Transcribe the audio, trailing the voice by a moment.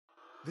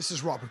This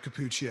is Robert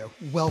Capuccio.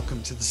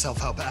 Welcome to the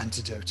Self-Help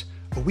Antidote,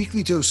 a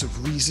weekly dose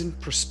of reason,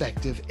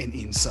 perspective, and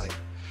insight,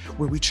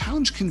 where we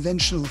challenge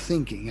conventional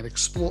thinking and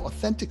explore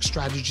authentic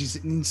strategies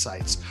and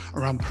insights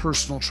around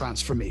personal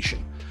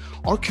transformation.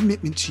 Our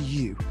commitment to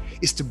you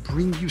is to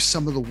bring you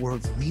some of the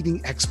world's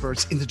leading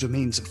experts in the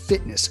domains of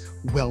fitness,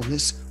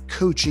 wellness,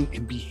 coaching,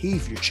 and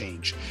behavior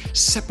change,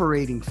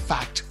 separating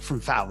fact from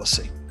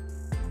fallacy.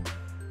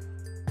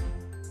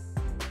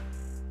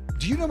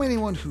 Do you know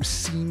anyone who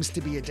seems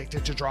to be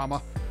addicted to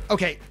drama?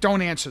 Okay,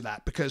 don't answer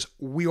that because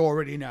we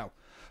already know.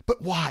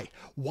 But why?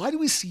 Why do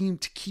we seem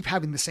to keep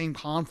having the same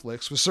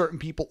conflicts with certain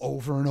people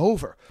over and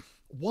over?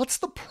 What's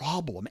the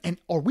problem? And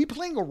are we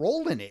playing a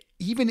role in it,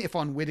 even if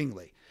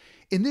unwittingly?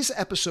 In this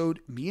episode,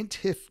 me and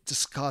Tiff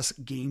discuss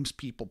games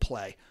people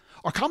play.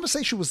 Our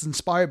conversation was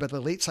inspired by the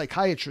late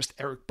psychiatrist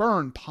Eric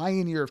Berne,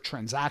 pioneer of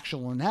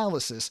transactional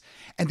analysis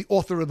and the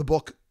author of the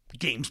book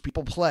Games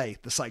People Play,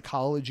 The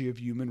Psychology of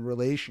Human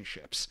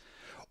Relationships.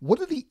 What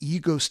are the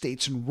ego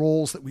states and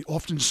roles that we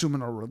often assume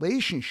in our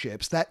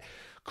relationships that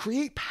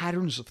create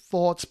patterns of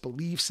thoughts,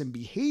 beliefs, and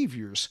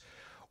behaviors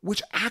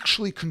which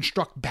actually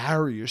construct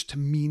barriers to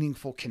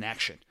meaningful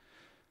connection?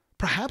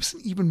 Perhaps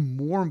an even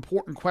more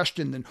important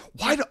question than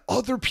why do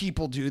other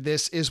people do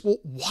this is, well,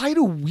 why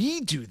do we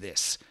do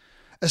this?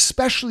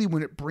 Especially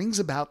when it brings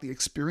about the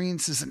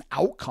experiences and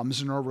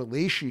outcomes in our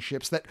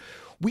relationships that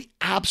we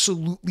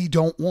absolutely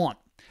don't want.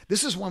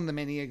 This is one of the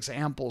many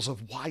examples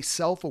of why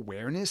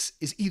self-awareness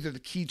is either the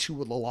key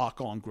to the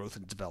lock-on growth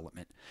and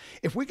development.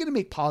 If we're going to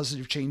make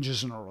positive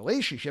changes in our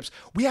relationships,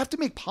 we have to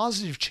make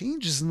positive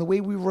changes in the way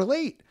we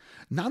relate.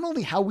 Not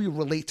only how we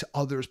relate to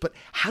others, but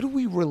how do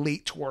we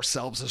relate to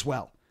ourselves as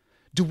well?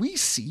 Do we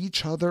see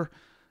each other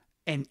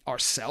and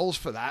ourselves,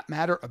 for that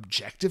matter,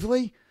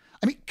 objectively?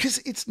 I mean, because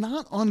it's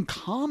not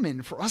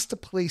uncommon for us to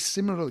play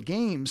similar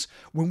games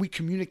when we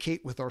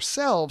communicate with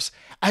ourselves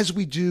as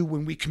we do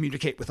when we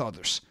communicate with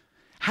others.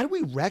 How do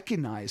we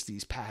recognize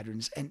these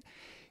patterns, and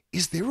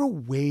is there a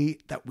way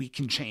that we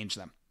can change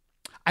them?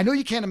 I know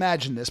you can't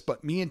imagine this,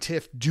 but me and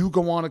Tiff do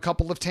go on a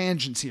couple of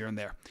tangents here and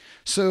there.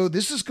 So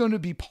this is going to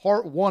be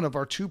part one of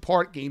our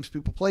two-part Games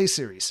People Play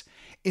series.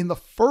 In the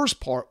first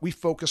part, we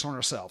focus on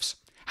ourselves,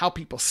 how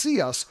people see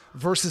us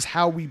versus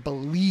how we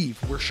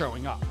believe we're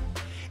showing up.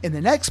 In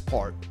the next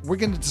part, we're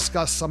going to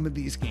discuss some of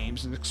these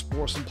games and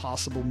explore some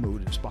possible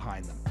motives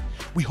behind them.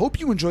 We hope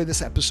you enjoy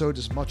this episode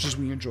as much as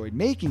we enjoyed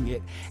making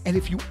it. And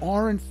if you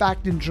are in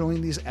fact enjoying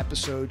these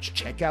episodes,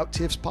 check out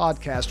Tiff's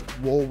podcast,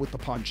 Roll with the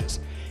Punches.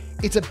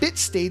 It's a bit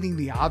stating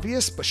the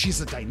obvious, but she's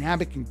a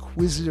dynamic,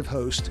 inquisitive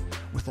host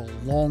with a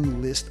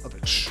long list of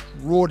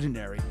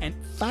extraordinary and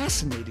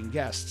fascinating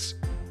guests.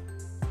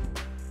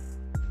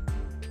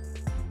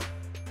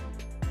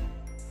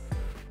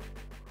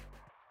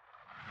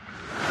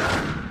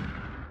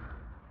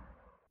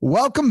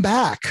 Welcome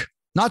back.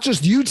 Not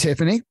just you,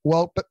 Tiffany.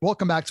 Well, but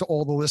welcome back to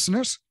all the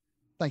listeners.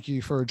 Thank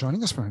you for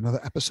joining us for another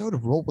episode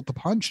of Roll with the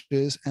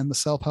Punches and the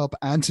Self-Help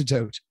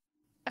Antidote.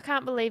 I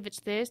can't believe it's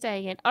Thursday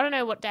again. I don't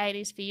know what day it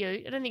is for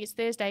you. I don't think it's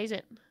Thursday, is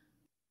it?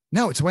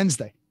 No, it's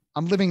Wednesday.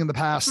 I'm living in the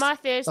past. It's my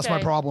Thursday. That's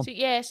my problem.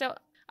 So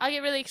I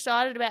get really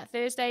excited about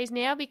Thursdays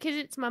now because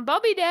it's my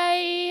Bobby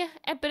Day.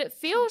 But it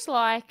feels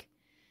like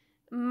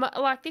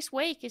this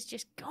week is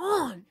just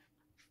gone.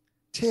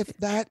 Tiff,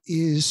 that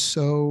is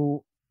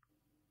so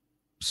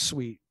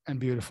sweet and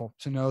beautiful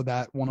to know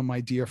that one of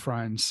my dear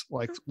friends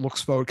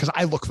looks forward, because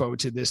I look forward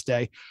to this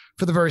day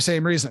for the very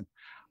same reason.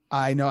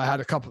 I know I had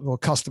a couple of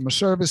customer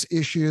service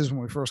issues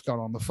when we first got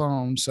on the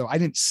phone, so I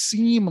didn't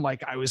seem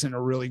like I was in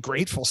a really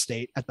grateful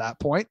state at that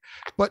point.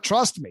 But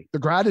trust me, the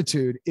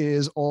gratitude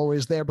is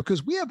always there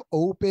because we have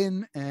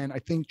open and I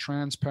think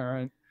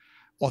transparent,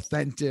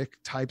 authentic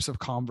types of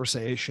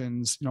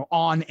conversations,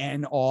 on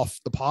and off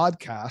the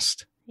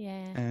podcast. Yeah.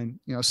 And,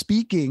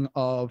 speaking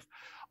of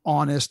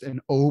honest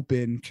and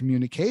open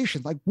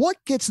communication, what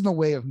gets in the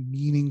way of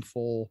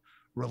meaningful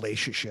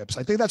relationships?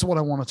 I think that's what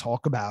I want to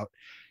talk about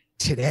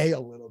today a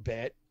little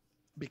bit,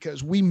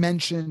 because we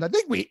mentioned all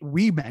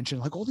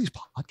these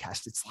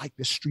podcasts, it's like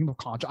this stream of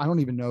content. I don't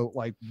even know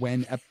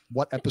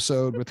what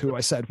episode with who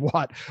I said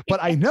what,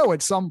 but I know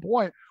at some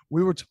point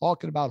we were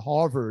talking about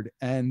Harvard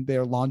and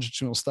their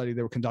longitudinal study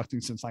they were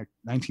conducting since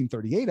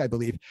 1938, I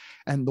believe.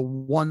 And the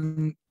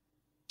one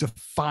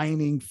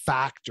defining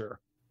factor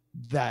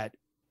that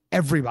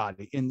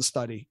everybody in the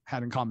study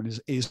had in common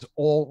is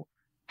all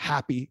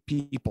happy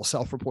people,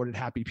 self-reported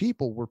happy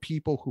people, were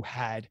people who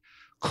had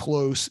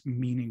close,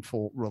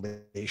 meaningful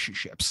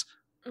relationships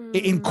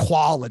in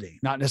quality,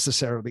 not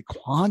necessarily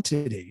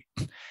quantity.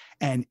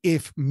 And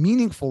if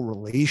meaningful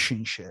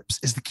relationships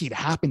is the key to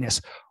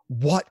happiness,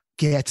 what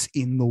gets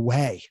in the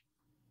way?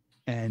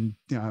 And,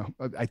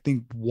 I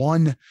think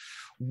one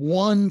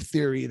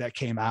theory that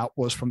came out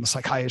was from the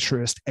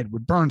psychiatrist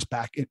Edward Berne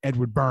back in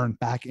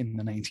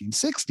the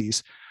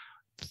 1960s.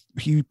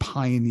 He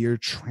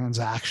pioneered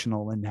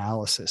transactional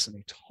analysis, and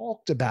he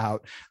talked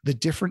about the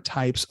different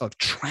types of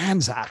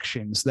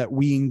transactions that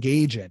we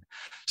engage in,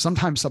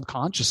 sometimes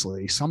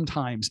subconsciously,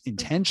 sometimes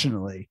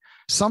intentionally,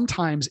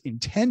 sometimes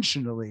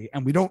intentionally,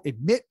 and we don't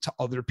admit to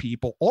other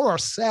people or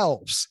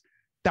ourselves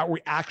that we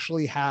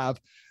actually have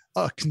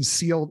a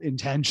concealed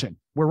intention.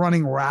 We're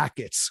running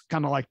rackets,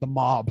 kind of like the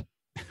mob.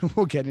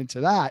 We'll get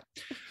into that.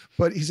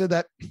 But he said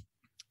that,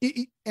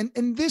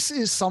 and this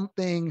is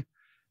something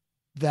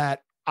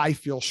that I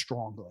feel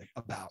strongly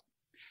about.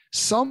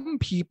 Some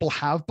people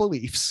have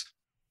beliefs,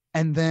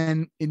 and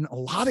then in a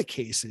lot of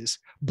cases,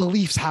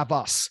 beliefs have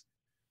us.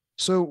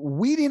 So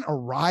we didn't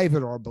arrive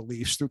at our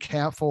beliefs through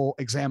careful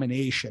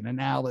examination,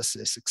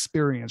 analysis,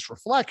 experience,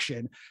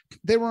 reflection.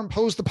 They were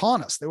imposed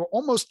upon us. They were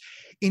almost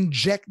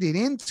injected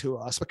into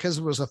us because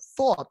it was a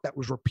thought that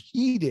was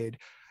repeated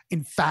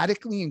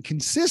emphatically and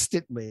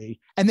consistently.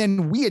 And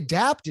then we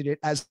adapted it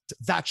as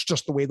that's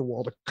just the way the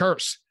world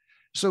occurs.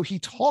 So he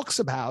talks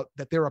about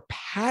that there are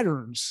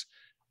patterns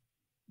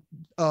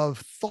of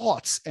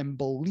thoughts and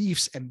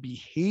beliefs and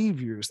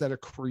behaviors that are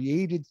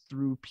created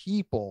through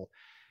people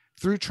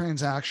through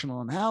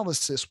transactional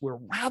analysis, where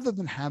rather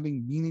than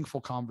having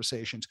meaningful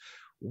conversations,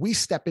 we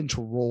step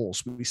into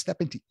roles, we step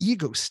into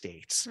ego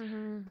states.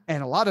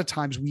 And a lot of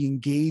times we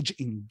engage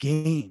in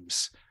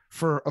games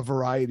for a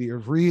variety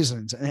of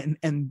reasons.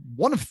 And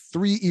one of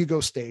three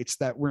ego states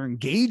that we're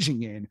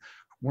engaging in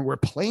when we're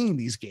playing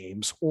these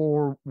games,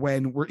 or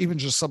when we're even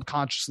just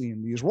subconsciously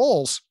in these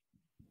roles,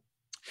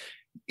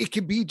 it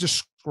can be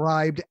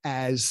described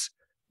as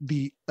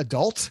the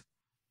adult,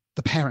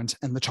 the parent,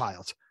 and the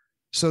child.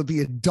 So the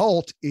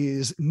adult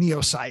is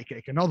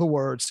neopsychic. In other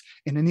words,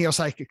 in a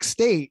neopsychic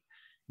state,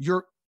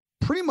 you're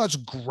pretty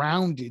much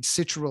grounded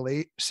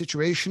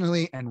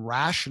situationally and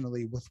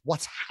rationally with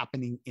what's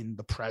happening in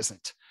the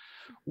present,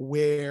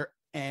 where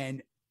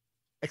an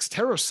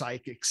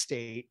exteropsychic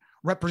state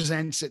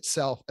represents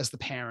itself as the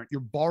parent.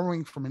 You're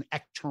borrowing from an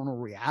external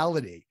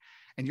reality,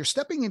 and you're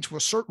stepping into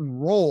a certain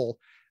role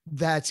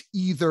that's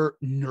either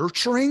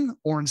nurturing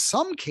or in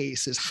some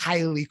cases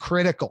highly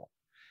critical.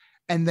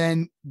 And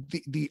then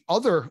the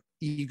other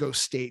ego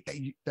state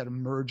that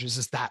emerges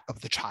is that of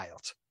the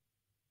child,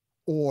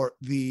 or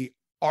the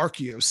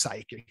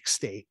archeopsychic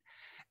state.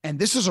 And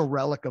this is a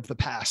relic of the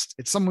past.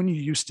 It's someone you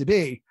used to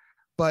be,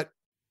 but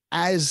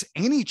as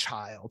any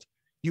child,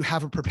 you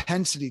have a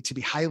propensity to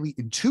be highly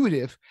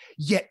intuitive,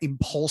 yet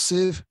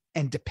impulsive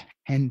and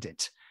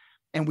dependent.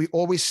 And we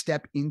always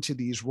step into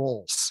these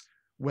roles,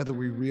 whether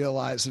we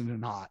realize it or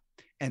not.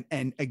 And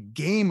a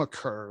game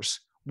occurs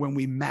when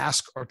we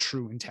mask our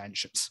true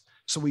intentions.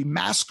 So we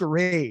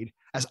masquerade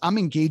as I'm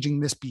engaging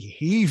this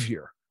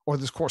behavior or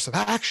this course of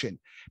action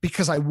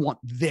because I want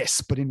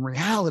this, but in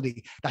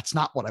reality, that's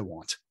not what I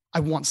want. I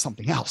want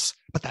something else,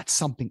 but that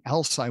something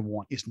else I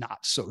want is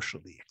not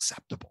socially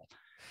acceptable.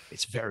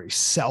 It's very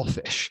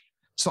selfish.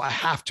 So I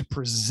have to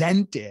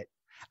present it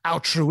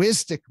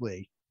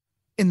altruistically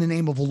in the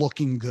name of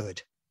looking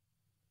good.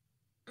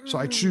 So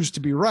I choose to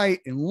be right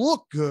and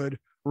look good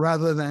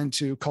rather than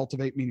to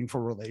cultivate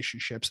meaningful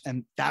relationships.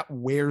 And that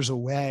wears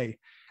away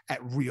at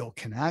real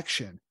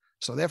connection.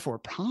 So therefore,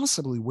 it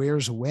possibly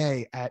wears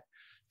away at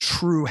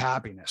true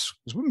happiness,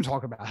 because we've been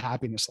talking about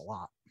happiness a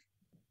lot.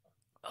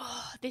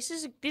 Oh, this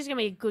is gonna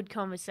be a good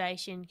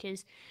conversation,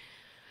 because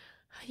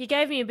you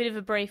gave me a bit of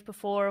a brief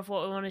before of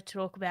what we wanted to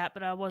talk about,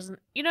 but I wasn't,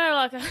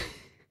 like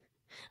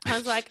I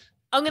was like,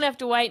 I'm gonna have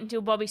to wait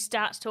until Bobby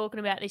starts talking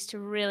about this to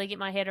really get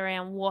my head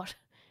around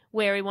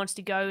where he wants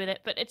to go with it.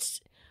 But it's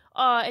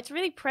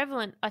really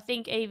prevalent, I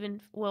think, not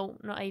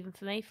even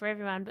for me, for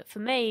everyone, but for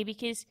me,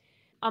 because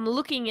I'm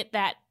looking at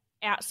that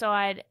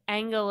outside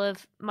angle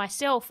of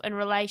myself and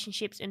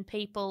relationships and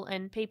people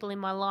in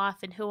my life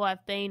and who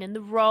I've been and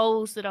the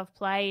roles that I've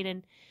played,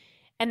 and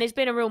there's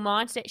been a real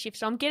mindset shift.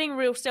 So I'm getting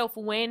real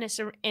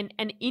self-awareness and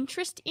an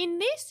interest in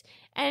this,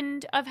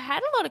 and I've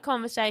had a lot of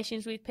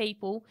conversations with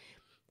people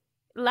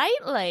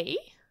lately,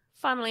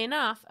 funnily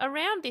enough,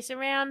 around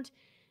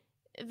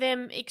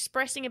them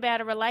expressing about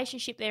a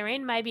relationship they're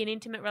in, maybe an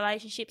intimate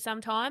relationship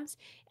sometimes,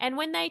 and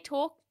when they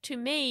talk to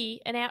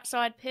me, an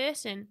outside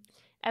person,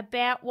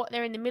 about what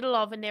they're in the middle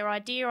of and their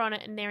idea on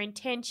it and their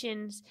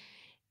intentions.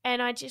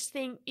 And I just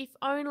think, if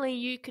only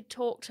you could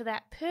talk to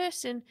that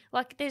person.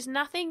 Like, there's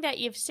nothing that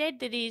you've said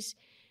that is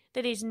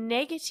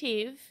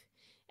negative.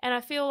 And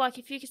I feel like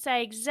if you could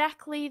say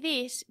exactly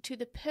this to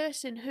the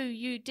person who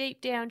you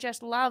deep down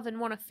just love and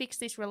want to fix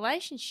this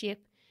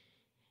relationship,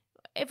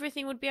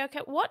 everything would be okay.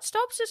 What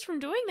stops us from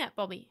doing that,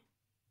 Bobby?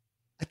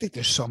 I think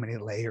there's so many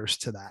layers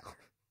to that.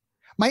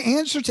 My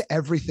answer to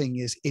everything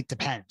is it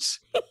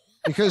depends.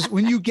 Because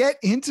when you get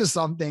into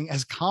something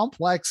as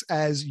complex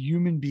as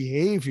human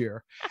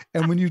behavior,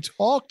 and when you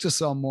talk to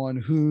someone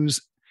who's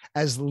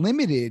as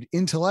limited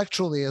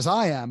intellectually as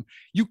I am,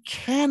 you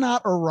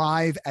cannot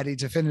arrive at a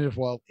definitive,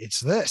 well, it's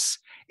this.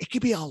 It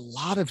could be a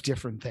lot of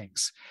different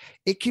things.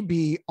 It could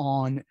be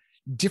on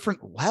different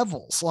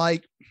levels.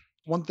 Like,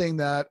 one thing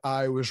that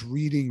I was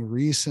reading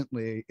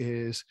recently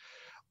is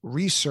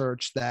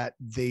research that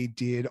they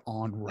did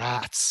on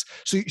rats.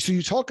 So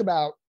you talk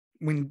about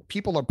when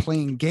people are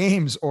playing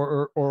games,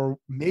 or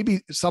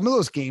maybe some of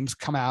those games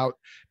come out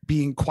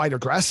being quite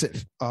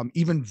aggressive,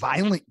 even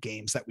violent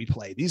games that we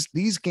play.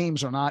 These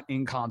games are not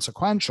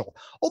inconsequential,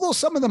 although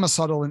some of them are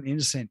subtle and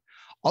innocent.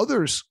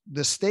 Others,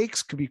 the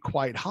stakes could be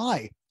quite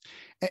high.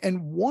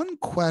 And one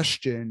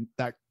question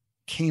that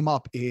came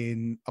up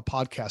in a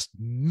podcast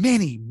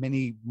many,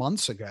 many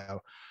months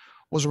ago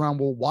was around,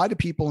 well, why do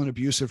people in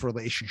abusive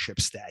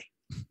relationships stay?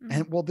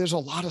 And well, there's a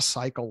lot of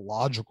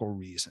psychological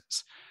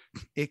reasons.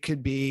 It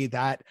could be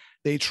that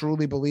they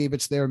truly believe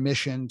it's their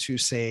mission to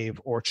save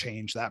or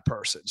change that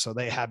person. So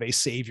they have a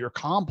savior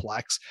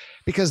complex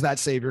because that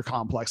savior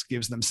complex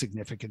gives them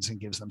significance and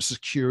gives them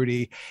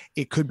security.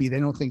 It could be they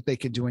don't think they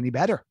can do any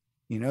better.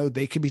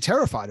 They could be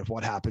terrified of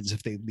what happens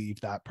if they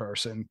leave that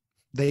person.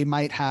 They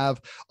might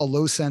have a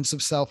low sense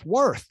of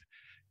self-worth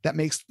that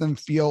makes them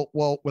feel,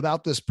 well,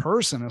 without this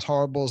person, as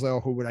horrible as they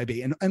are, who would I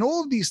be? And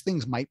all of these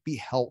things might be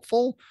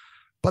helpful,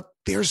 but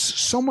there's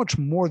so much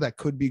more that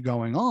could be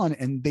going on.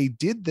 And they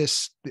did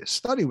this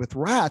study with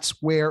rats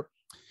where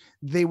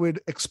they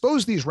would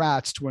expose these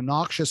rats to a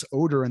noxious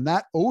odor, and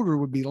that odor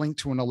would be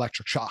linked to an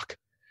electric shock.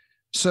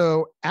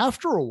 So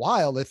after a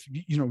while, if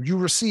you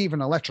receive an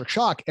electric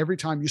shock every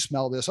time you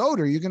smell this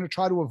odor, you're going to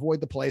try to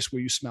avoid the place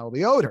where you smell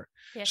the odor.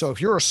 Yes. So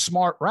if you're a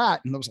smart rat,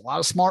 and there was a lot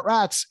of smart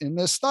rats in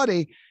this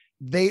study,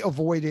 they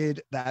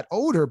avoided that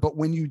odor. But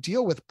when you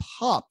deal with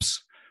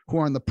pups who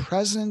are in the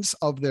presence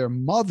of their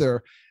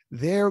mother,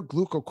 their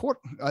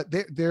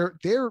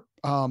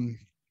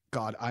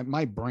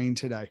my brain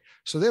today.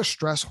 So their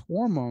stress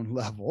hormone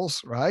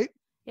levels, right?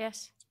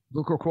 Yes.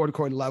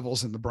 Glucocorticoid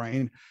levels in the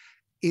brain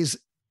is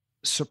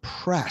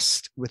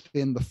suppressed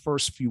within the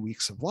first few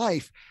weeks of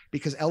life,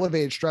 because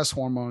elevated stress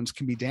hormones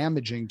can be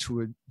damaging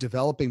to a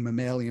developing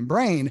mammalian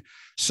brain.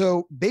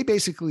 So they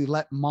basically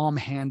let mom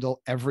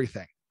handle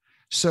everything.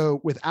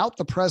 So without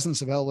the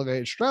presence of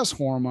elevated stress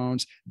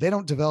hormones, they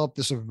don't develop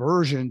this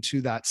aversion to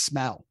that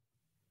smell,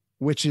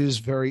 which is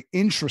very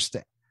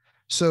interesting.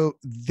 So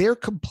they're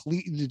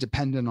completely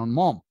dependent on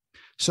mom.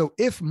 So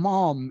if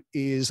mom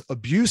is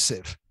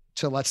abusive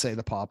to, let's say,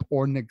 the pup,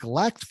 or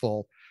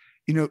neglectful,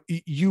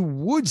 you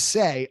would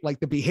say, like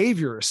the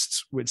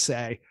behaviorists would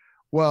say,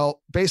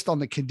 well, based on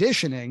the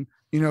conditioning,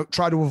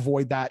 try to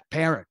avoid that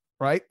parent,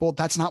 right? Well,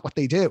 that's not what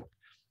they do.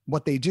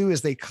 What they do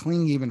is they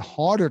cling even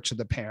harder to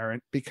the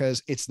parent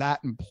because it's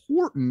that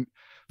important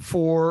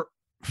for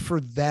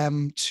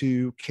them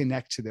to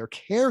connect to their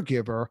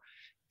caregiver.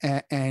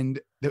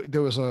 And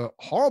there was a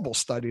horrible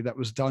study that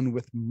was done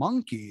with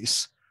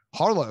monkeys.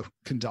 Harlow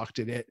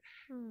conducted it,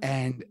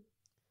 and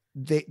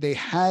they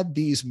had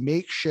these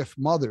makeshift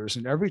mothers,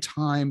 and every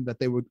time that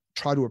they would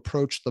try to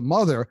approach the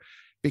mother,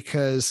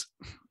 because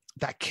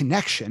that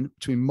connection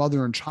between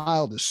mother and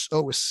child is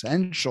so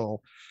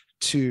essential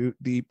to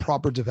the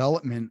proper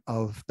development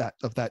of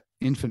that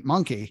infant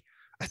monkey.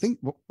 I think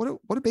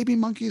what a baby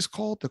monkey is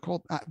called? They're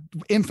called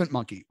infant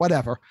monkey,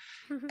 whatever.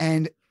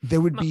 And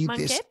there would be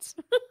this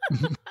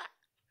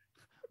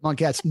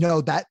monkettes.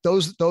 No,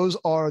 those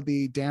are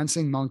the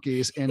dancing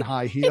monkeys in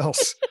high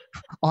heels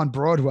on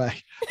Broadway.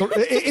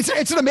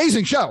 It's an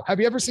amazing show. Have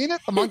you ever seen it?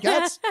 The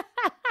Monkettes?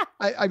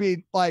 I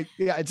mean,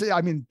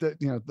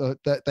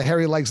 the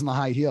hairy legs and the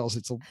high heels,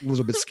 it's a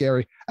little bit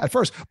scary at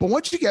first, but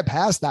once you get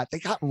past that, they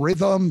got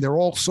rhythm. They're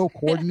all so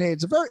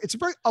coordinated. It's a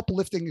very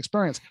uplifting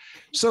experience.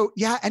 So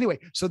yeah, anyway,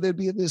 so there'd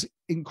be this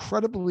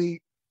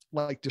incredibly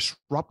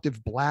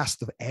disruptive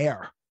blast of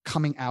air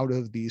coming out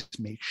of these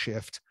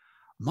makeshift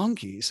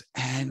monkeys.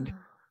 And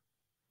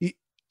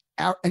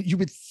you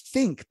would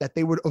think that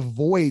they would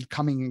avoid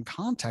coming in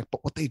contact,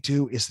 but what they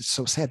do is, it's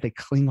so sad, they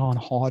cling on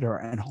harder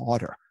and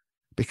harder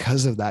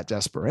because of that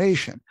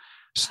desperation.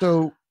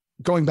 So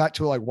going back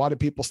to why do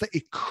people stay?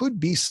 It could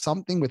be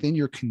something within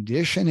your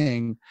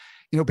conditioning,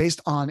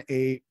 based on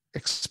a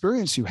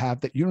experience you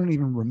have that you don't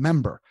even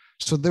remember.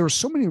 So there are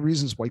so many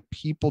reasons why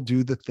people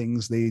do the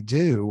things they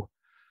do.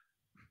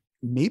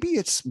 Maybe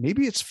it's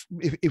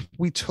if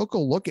we took a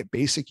look at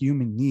basic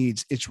human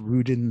needs, it's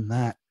rooted in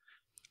that.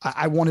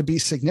 I want to be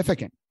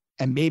significant,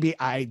 and maybe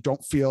I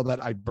don't feel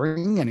that I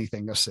bring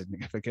anything of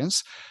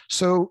significance.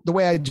 So the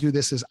way I do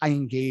this is I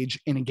engage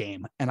in a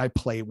game and I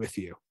play with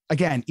you.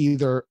 Again,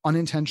 either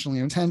unintentionally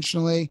or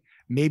intentionally.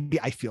 Maybe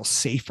I feel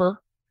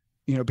safer,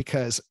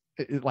 because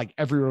like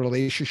every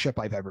relationship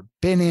I've ever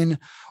been in,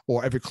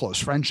 or every close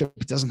friendship,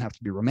 it doesn't have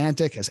to be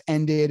romantic, has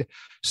ended.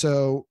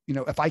 So,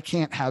 if I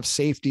can't have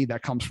safety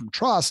that comes from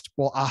trust,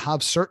 well, I'll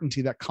have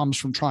certainty that comes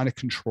from trying to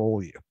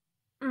control you.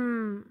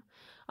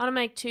 I want to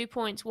make 2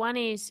 points. One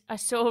is, I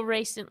saw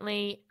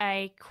recently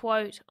a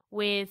quote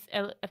with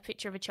a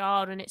picture of a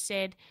child, and it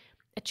said,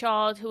 a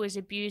child who is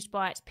abused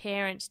by its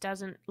parents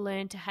doesn't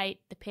learn to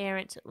hate the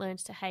parents, it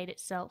learns to hate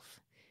itself.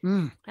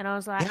 And I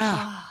was like,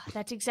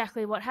 that's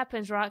exactly what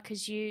happens, right?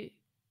 Because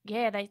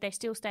they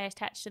still stay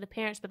attached to the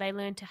parents, but they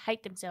learn to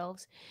hate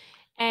themselves.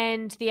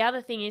 And the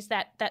other thing is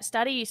that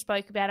study you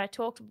spoke about, I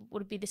talked,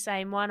 would it be the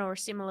same one or a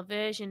similar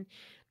version?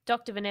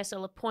 Dr. Vanessa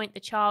Lapointe, the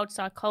child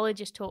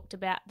psychologist, talked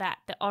about that,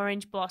 the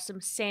orange blossom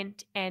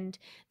scent and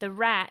the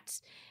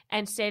rats,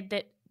 and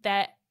said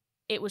that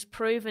it was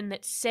proven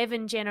that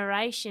 7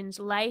 generations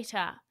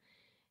later,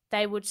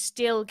 they would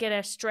still get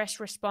a stress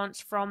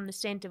response from the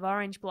scent of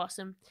orange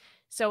blossom.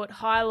 So it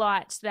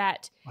highlights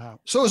that. Wow.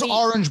 So is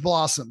orange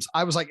blossoms.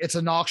 I was like, it's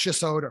a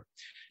noxious odor.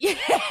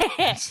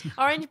 Yeah.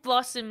 Orange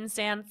blossoms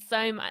sound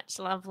so much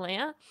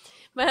lovelier.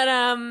 But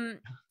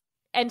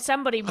and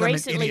somebody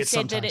recently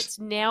said that it's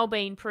now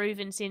been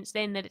proven since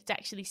then that it's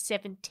actually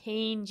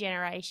 17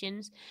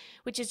 generations,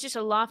 which is just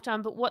a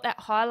lifetime. But what that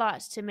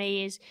highlights to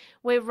me is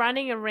we're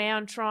running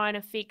around trying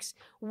to fix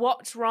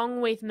what's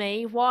wrong with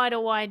me. Why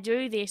do I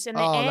do this? And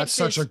that's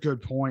such a good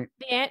point.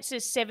 The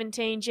answer's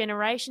 17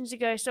 generations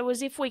ago. So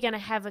as if we're going to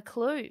have a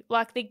clue.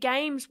 Like, the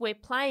games we're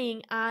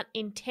playing aren't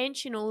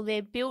intentional.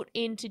 They're built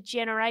into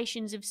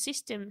generations of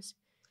systems.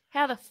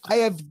 How the I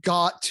have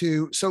got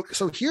to. So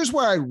here's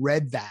where I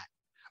read that.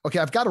 Okay,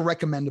 I've got to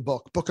recommend a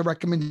book of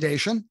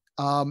recommendation.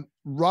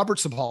 Robert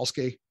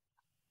Sapolsky.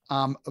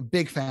 I'm a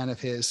big fan of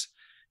his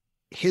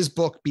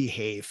book,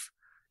 Behave.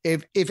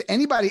 If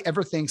anybody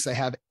ever thinks they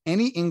have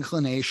any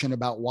inclination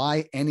about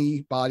why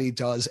anybody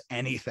does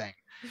anything,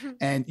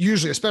 and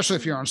usually, especially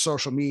if you're on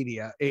social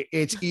media,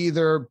 it's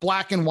either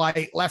black and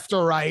white, left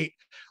or right.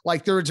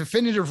 Like, there are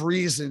definitive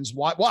reasons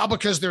why. Well,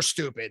 because they're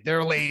stupid,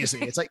 they're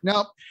lazy. It's like,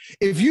 no,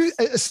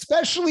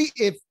 especially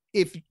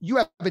if you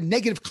have a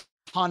negative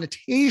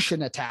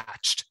connotation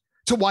attached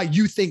to why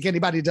you think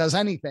anybody does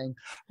anything,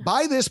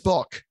 buy this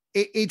book.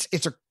 It's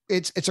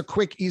a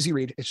quick, easy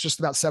read. It's just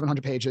about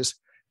 700 pages.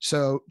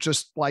 So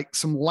just like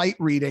some light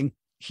reading.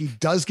 He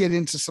does get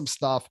into some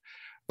stuff,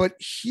 but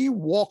he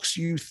walks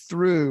you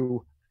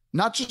through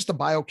not just the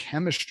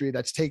biochemistry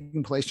that's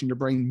taking place in your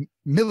brain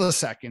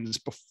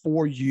milliseconds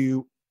before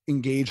you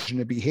engage in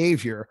a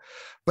behavior,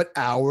 but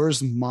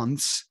hours,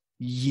 months,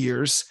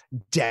 years,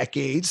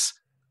 decades,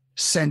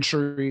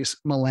 centuries,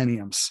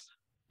 millenniums.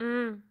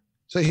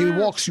 So he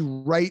walks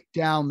you right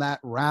down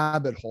that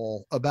rabbit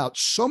hole about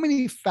so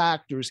many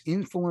factors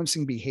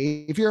influencing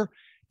behavior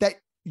that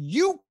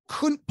you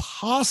couldn't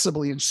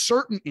possibly, in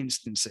certain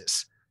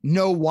instances,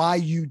 know why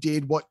you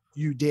did what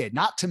you did.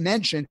 Not to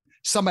mention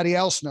somebody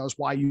else knows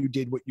why you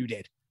did what you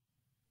did.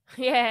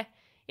 Yeah,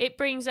 it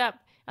brings up,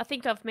 I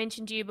think I've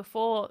mentioned to you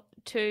before,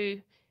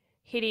 2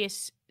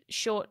 hideous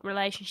short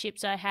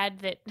relationships I had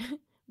that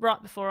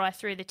right before I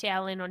threw the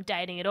towel in on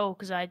dating at all,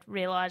 because I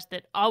realized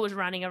that I was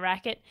running a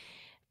racket.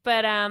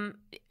 But I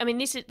mean,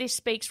 this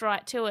speaks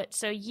right to it.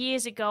 So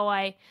years ago,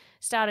 I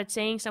started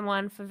seeing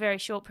someone for a very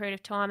short period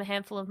of time, a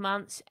handful of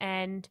months,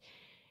 and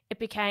it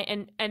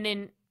became and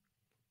then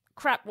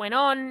crap went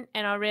on,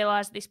 and I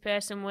realized this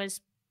person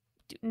was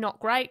not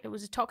great. It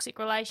was a toxic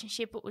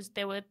relationship. It was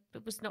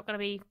not going to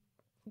be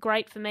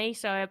great for me,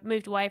 so I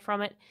moved away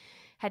from it.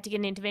 Had to get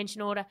an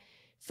intervention order.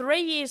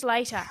 3 years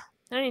later,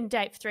 I didn't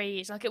date for 3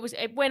 years. Like,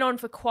 it went on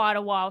for quite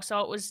a while, so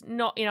it was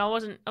not, I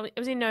was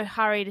in no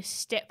hurry to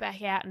step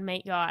back out and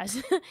meet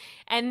guys.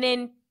 And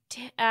then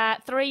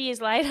 3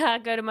 years later, I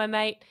go to my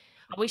mate,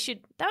 that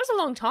was a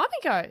long time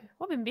ago.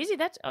 I've been busy.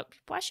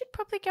 I should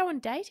probably go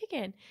and date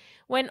again.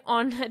 Went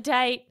on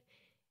 3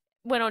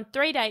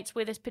 dates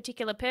with this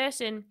particular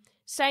person.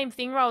 Same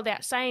thing rolled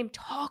out, same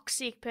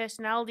toxic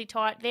personality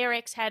type. Their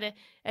ex had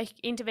a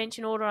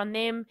intervention order on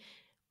them.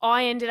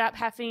 I ended up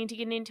having to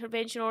get an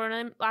intervention order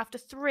on them. After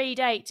 3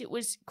 dates, it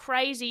was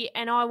crazy,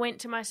 and I went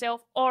to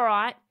myself, all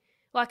right,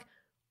 like,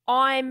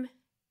 that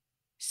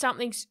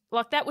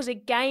was a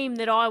game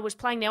that I was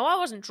playing. Now, I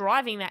wasn't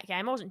driving that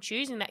game. I wasn't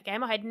choosing that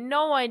game. I had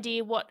no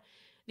idea what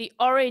the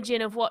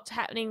origin of what's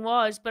happening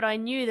was, but I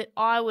knew that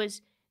I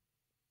was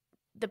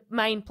the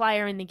main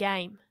player in the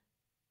game.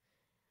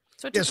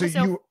 So I took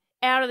myself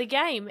out of the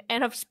game,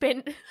 and I've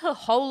spent a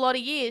whole lot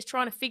of years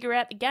trying to figure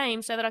out the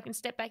game so that I can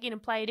step back in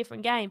and play a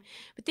different game.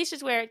 But this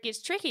is where it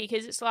gets tricky,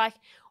 because it's like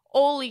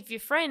all of your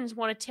friends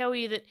want to tell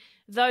you that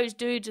those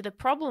dudes are the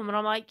problem, and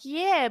I'm like,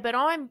 yeah, but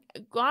I'm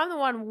the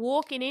one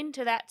walking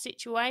into that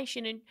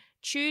situation and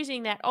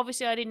choosing that.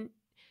 Obviously, I didn't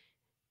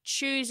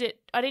choose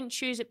it. I didn't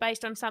choose it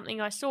based on something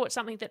I saw. It's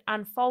something that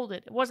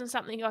unfolded. It wasn't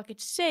something I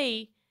could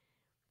see,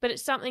 but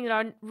it's something that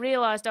I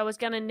realized I was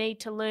going to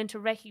need to learn to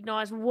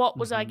recognize what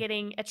was I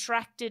getting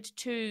attracted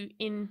to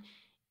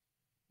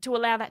to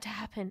allow that to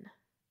happen.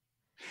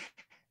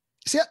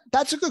 See,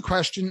 that's a good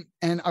question.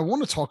 And I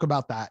want to talk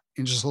about that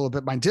in just a little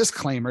bit. My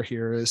disclaimer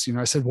here is,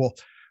 I said, well,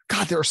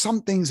 God, there are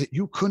some things that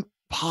you couldn't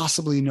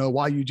possibly know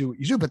why you do what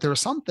you do, but there are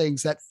some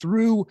things that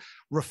through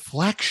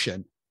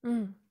reflection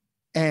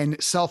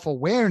and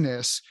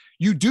self-awareness,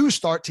 you do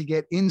start to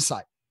get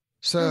insight.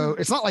 So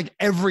it's not like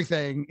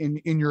everything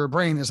in your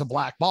brain is a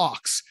black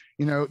box.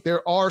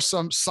 There are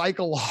some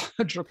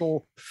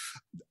psychological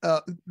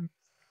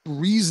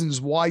reasons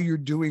why you're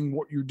doing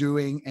what you're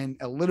doing, and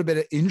a little bit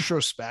of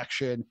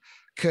introspection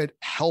could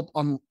help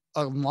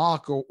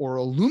unlock or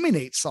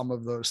illuminate some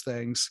of those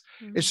things.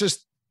 It's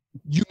just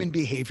human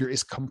behavior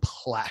is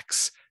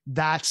complex.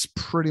 That's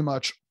pretty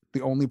much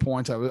the only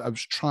point I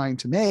was trying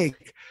to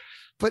make.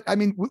 But I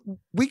mean,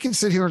 we can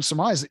sit here and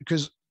surmise it,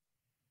 because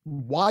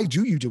why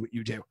do you do what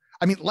you do?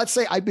 I mean, let's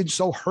say I've been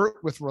so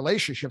hurt with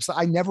relationships that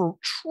I never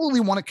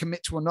truly want to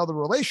commit to another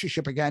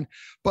relationship again,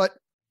 but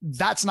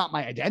that's not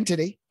my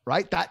identity,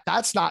 right?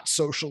 That's not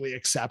socially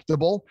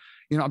acceptable.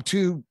 I'm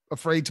too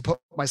afraid to put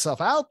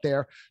myself out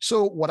there.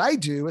 So what I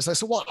do is I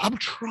say, well, I'm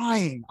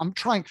trying.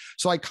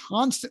 So I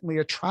constantly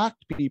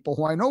attract people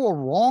who I know are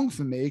wrong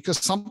for me because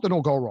something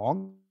will go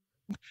wrong.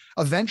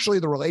 Eventually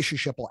the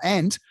relationship will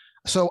end.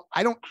 So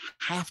I don't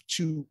have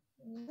to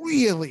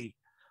really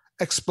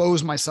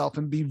expose myself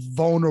and be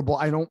vulnerable.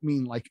 I don't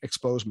mean like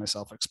expose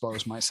myself.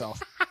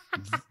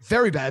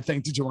 Very bad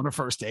thing to do on a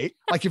first date.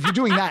 Like if you're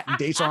doing that and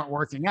dates aren't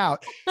working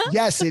out,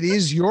 yes, it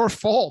is your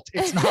fault.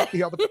 It's not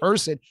the other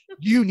person.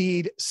 You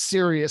need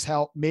serious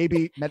help,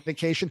 maybe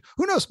medication,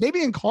 who knows,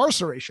 maybe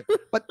incarceration.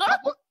 But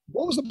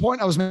what was the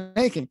point I was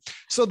making?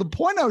 So the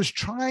point I was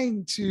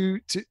trying to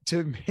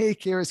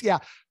make here is,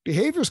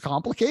 behavior is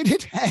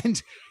complicated.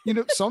 And,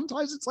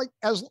 sometimes it's like,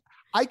 as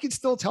I could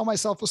still tell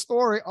myself a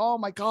story. Oh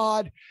my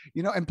God,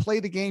 and play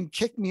the game,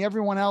 kick me.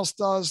 Everyone else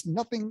does.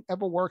 Nothing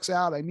ever works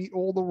out. I meet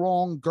all the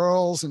wrong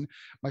girls and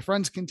my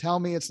friends can tell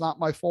me it's not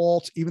my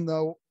fault, even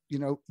though,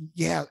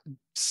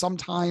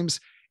 sometimes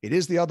it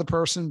is the other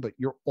person, but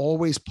you're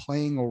always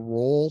playing a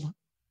role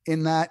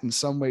in that in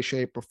some way,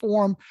 shape, or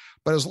form.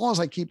 But as long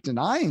as I keep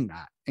denying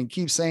that and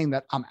keep saying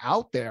that I'm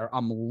out there,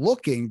 I'm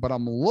looking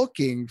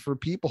for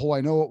people who I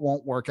know it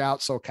won't work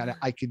out. So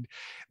I could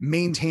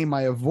maintain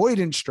my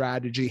avoidance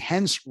strategy,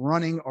 hence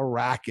running a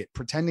racket,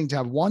 pretending to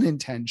have one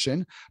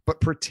intention, but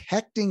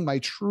protecting my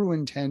true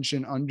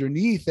intention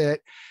underneath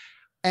it.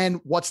 And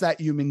what's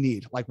that human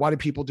need? Like, why do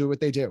people do what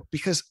they do?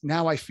 Because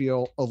now I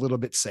feel a little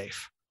bit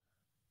safe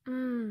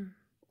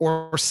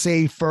or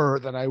safer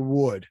than I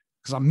would.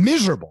 Because I'm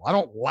miserable. I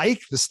don't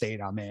like the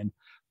state I'm in,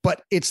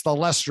 but it's the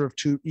lesser of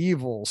two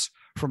evils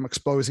from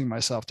exposing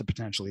myself to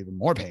potentially even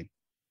more pain.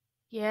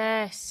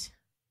 Yes.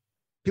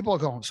 People are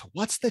going, so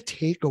what's the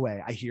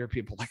takeaway? I hear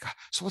people like,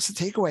 so what's the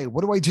takeaway?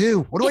 What do I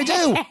do? What do I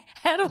do?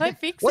 How do I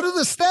fix What it? are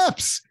the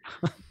steps?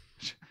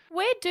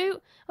 Where do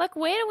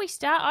we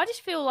start? I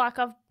just feel like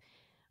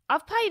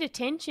I've paid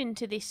attention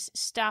to this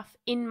stuff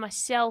in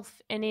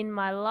myself and in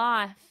my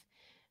life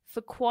for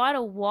quite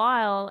a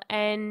while,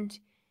 and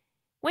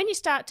when you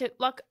start to,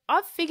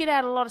 I've figured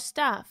out a lot of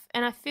stuff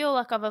and I feel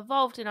like I've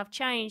evolved and I've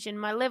changed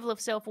and my level of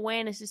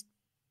self-awareness is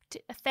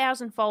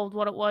 1,000-fold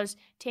what it was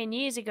 10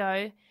 years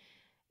ago.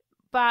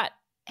 But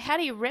how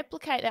do you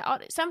replicate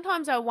that?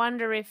 Sometimes I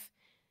wonder if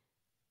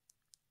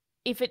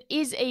it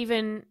is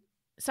even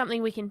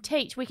something we can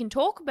teach. We can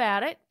talk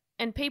about it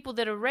and people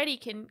that are ready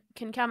can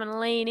come and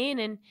lean in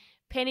and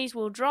pennies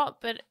will drop.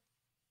 But,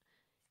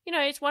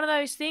 it's one of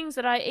those things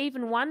that I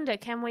even wonder,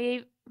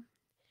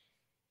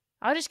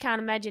 I just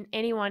can't imagine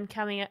anyone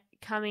coming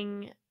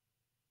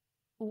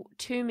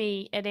to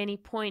me at any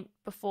point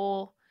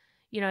before,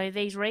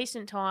 these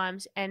recent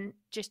times and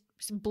just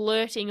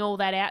blurting all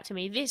that out to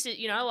me. This is,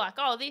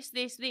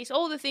 this,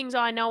 all the things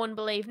I know and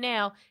believe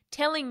now,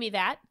 telling me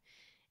that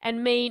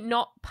and me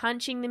not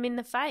punching them in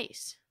the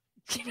face,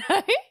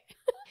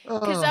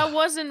 because I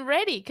wasn't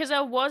ready, because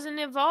I wasn't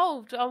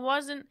evolved. I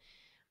wasn't,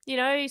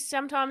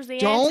 sometimes the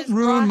Don't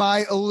ruin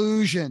my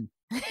illusion.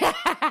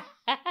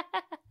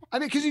 I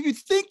mean, because if you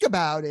think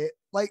about it,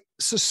 like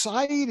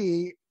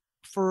society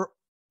for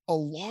a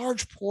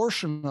large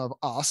portion of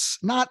us,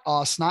 not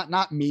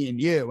me and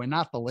you and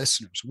not the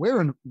listeners,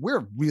 we're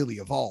really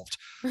evolved,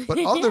 but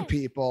other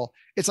people,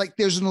 it's like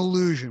there's an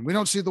illusion. We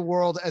don't see the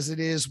world as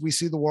it is. We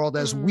see the world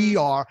as we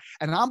are.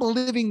 And I'm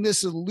living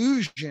this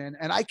illusion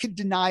and I could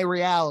deny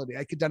reality.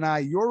 I could deny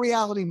your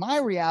reality, my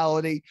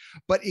reality,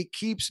 but it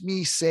keeps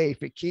me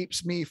safe. It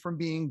keeps me from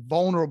being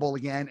vulnerable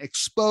again,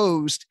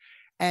 exposed.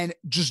 And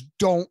just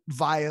don't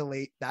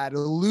violate that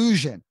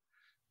illusion.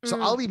 So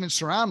I'll even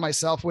surround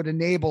myself with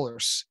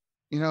enablers,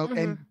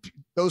 and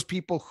those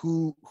people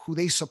who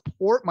they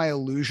support my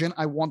illusion.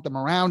 I want them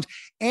around.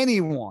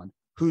 Anyone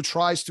who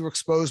tries to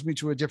expose me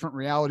to a different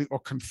reality or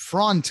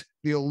confront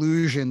the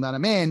illusion that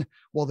I'm in,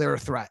 well, they're a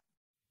threat.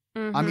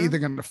 I'm either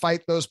going to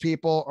fight those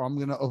people or I'm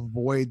going to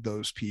avoid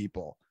those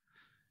people.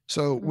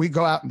 So we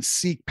go out and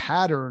seek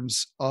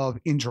patterns of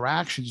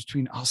interactions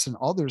between us and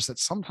others that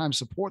sometimes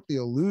support the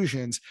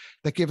illusions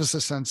that give us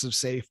a sense of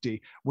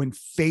safety when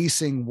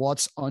facing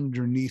what's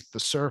underneath the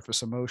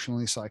surface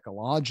emotionally,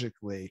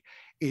 psychologically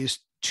is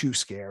too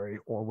scary,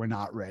 or we're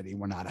not ready.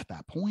 We're not at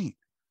that point.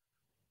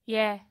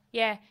 Yeah.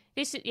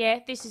 This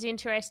is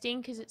interesting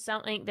because it's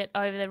something that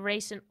over the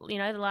recent,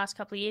 the last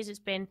couple of years, it's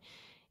been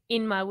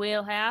in my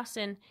wheelhouse.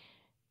 And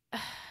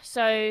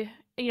so,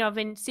 I've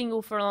been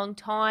single for a long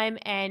time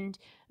and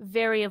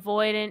very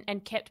avoidant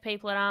and kept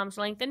people at arm's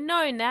length and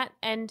known that.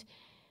 And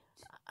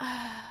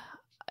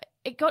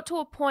it got to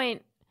a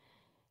point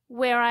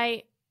where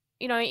I,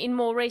 in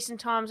more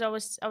recent times, I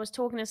was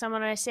talking to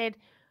someone and I said,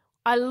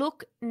 I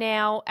look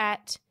now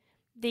at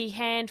the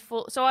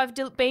handful. So I've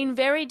been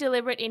very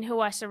deliberate in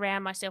who I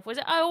surround myself with.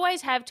 I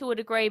always have to a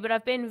degree, but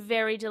I've been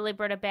very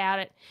deliberate about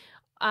it,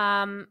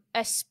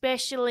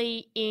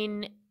 especially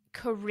in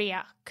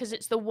career, because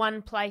it's the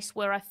one place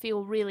where I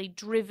feel really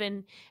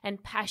driven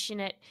and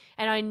passionate,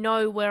 and I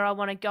know where I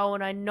want to go,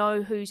 and I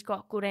know who's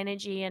got good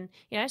energy. And,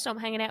 so I'm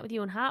hanging out with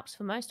you in Harps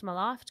for most of my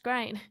life. It's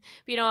great.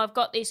 But, I've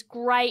got this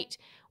great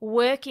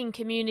working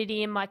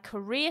community in my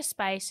career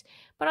space,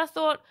 but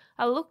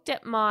I looked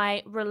at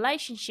my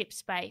relationship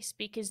space,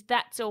 because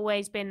that's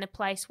always been the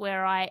place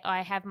where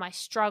I have my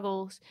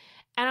struggles.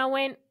 And I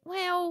went,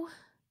 well,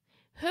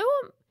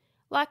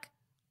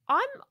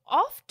 I'm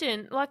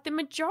often, the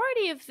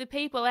majority of the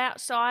people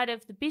outside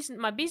of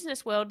my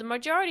business world, the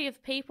majority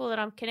of people that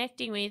I'm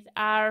connecting with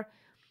are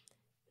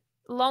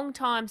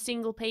long-time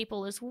single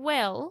people as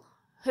well,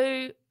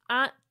 who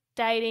aren't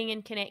dating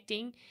and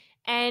connecting,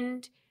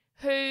 and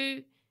who,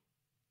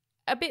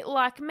 a bit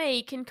like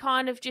me, can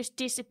kind of just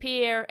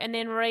disappear and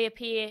then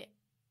reappear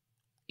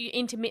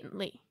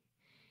intermittently.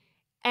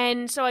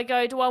 And so I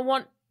go, do I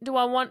want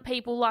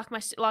people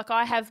like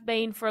I have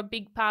been for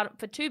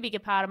too big a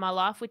part of my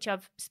life, which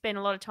I've spent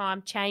a lot of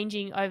time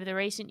changing over the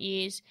recent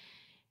years,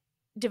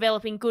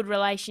 developing good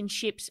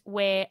relationships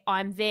where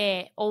I'm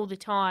there all the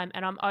time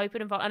and I'm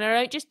open and I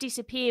don't just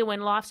disappear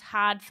when life's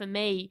hard for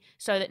me,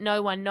 so that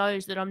no one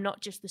knows that I'm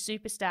not just the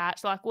superstar.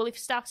 It's like, well, if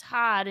stuff's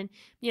hard and,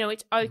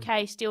 it's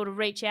okay still to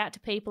reach out to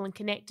people and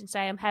connect and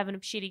say I'm having a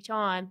shitty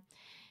time.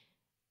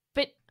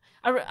 But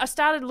I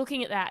started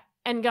looking at that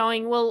and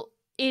going, well,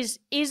 is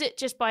it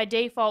just by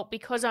default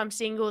because I'm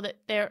single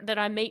that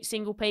I meet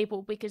single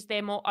people because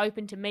they're more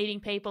open to meeting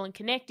people and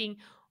connecting?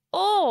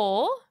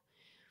 Or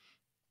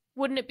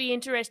wouldn't it be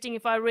interesting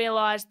if I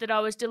realised that I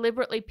was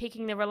deliberately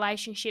picking the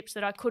relationships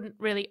that I couldn't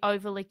really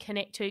overly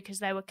connect to because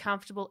they were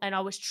comfortable and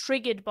I was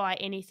triggered by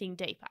anything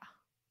deeper?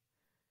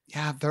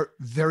 Yeah, they're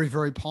very,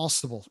 very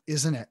possible,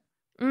 isn't it?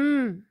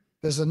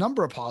 There's a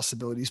number of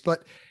possibilities,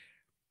 but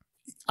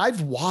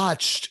I've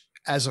watched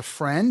as a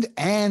friend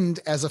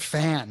and as a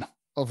fan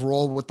of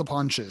Roll with the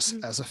Punches,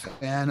 as a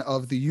fan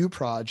of the You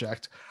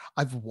Project,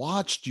 I've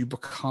watched you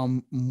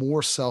become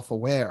more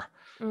self-aware,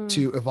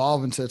 to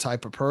evolve into the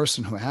type of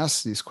person who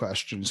asks these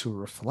questions, who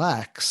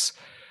reflects,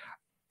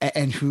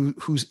 and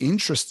who's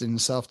interested in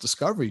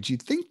self-discovery. Do you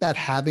think that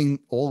having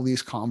all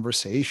these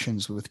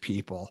conversations with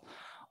people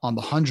on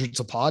the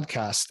hundreds of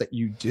podcasts that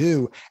you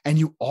do, and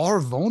you are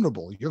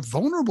vulnerable, you're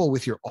vulnerable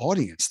with your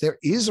audience, there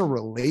is a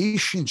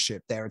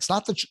relationship there. It's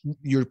not that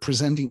you're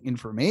presenting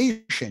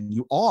information,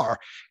 you're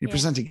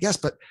presenting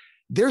guests, but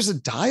there's a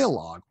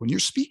dialogue. When you're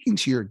speaking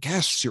to your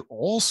guests, you're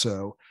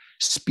also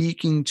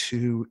speaking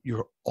to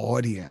your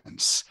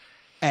audience,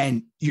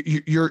 and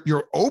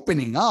you're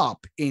opening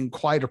up in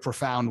quite a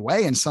profound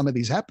way in some of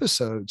these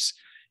episodes.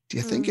 Do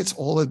you think it's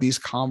all of these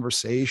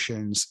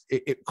conversations,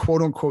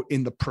 quote unquote,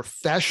 in the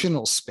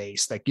professional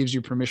space that gives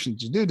you permission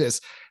to do this,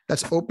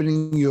 that's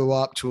opening you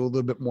up to a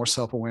little bit more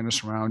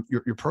self-awareness around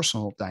your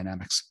personal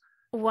dynamics?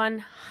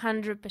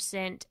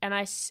 100%.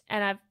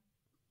 And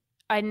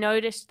I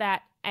noticed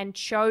that and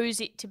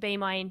chose it to be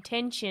my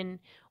intention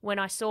when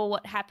I saw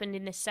what happened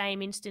in the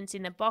same instance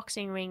in the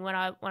boxing ring. When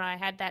I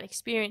had that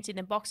experience in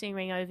the boxing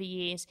ring over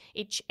years,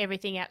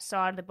 everything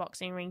outside of the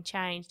boxing ring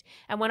changed.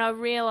 And when I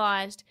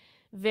realized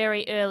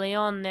very early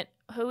on that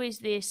who is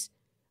this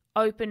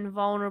open,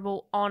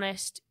 vulnerable,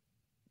 honest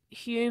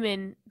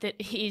human that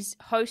is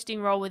hosting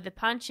Roll with the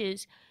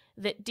Punches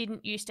that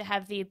didn't used to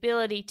have the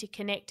ability to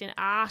connect and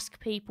ask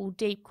people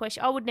deep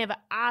questions. I would never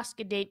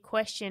ask a deep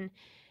question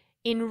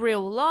in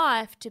real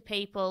life to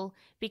people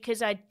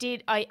because I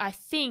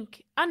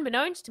think,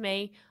 unbeknownst to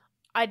me,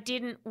 I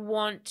didn't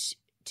want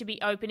to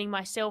be opening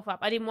myself up.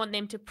 I didn't want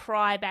them to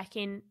pry back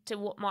into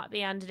what might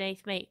be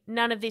underneath me.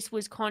 None of this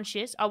was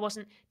conscious. I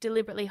wasn't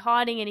deliberately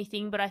hiding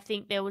anything, but I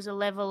think there was a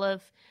level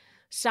of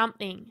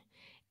something.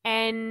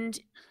 And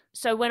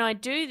so when I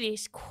do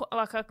this,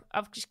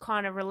 I've just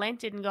kind of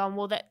relented and gone,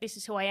 well, this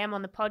is who I am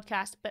on the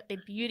podcast. But the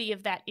beauty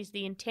of that is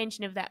the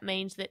intention of that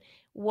means that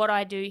what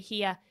I do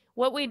here,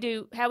 what we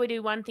do, how we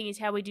do one thing is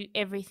how we do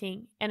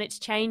everything. And it's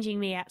changing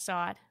the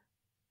outside.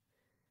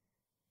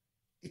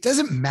 It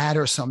doesn't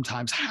matter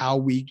sometimes how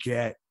we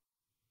get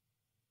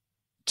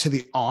to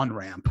the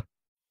on-ramp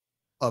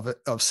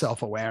of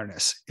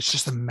self-awareness. It's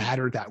just a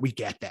matter that we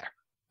get there.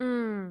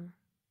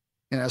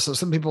 So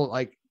some people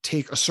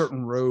take a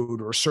certain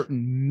road or a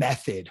certain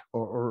method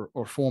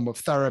or form of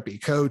therapy,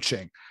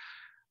 coaching,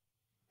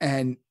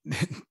 and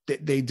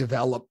they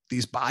develop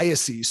these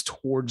biases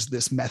towards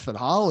this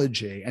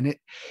methodology. And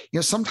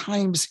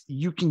sometimes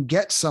you can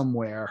get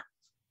somewhere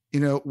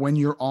when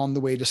you're on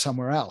the way to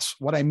somewhere else.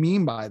 What I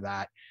mean by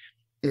that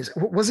is,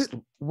 was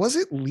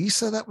it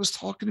Lisa that was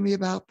talking to me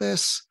about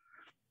this?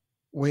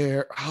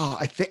 Where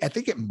I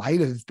think it might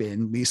have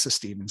been Lisa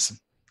Stevenson.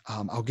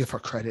 I'll give her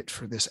credit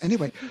for this.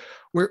 Anyway,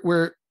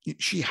 where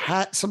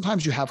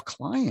sometimes you have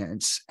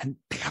clients and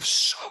they have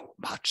so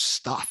much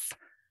stuff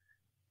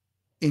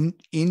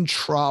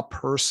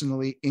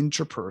intrapersonally,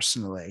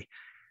 interpersonally,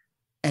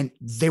 and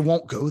they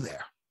won't go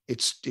there.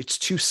 It's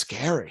too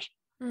scary.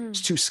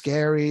 It's too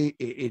scary.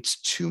 It's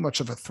too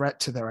much of a threat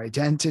to their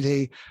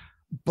identity.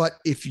 But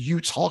if you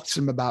talk to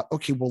them about,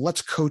 okay, well,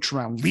 let's coach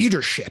around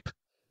leadership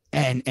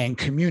and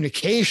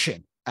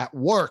communication at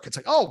work. It's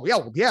like, oh, yeah,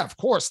 well, yeah, of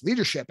course,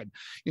 leadership and,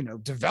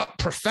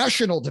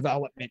 professional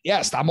development.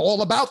 Yes, I'm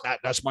all about that.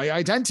 That's my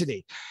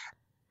identity.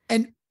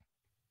 And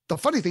the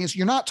funny thing is,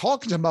 you're not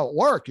talking about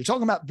work. You're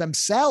talking about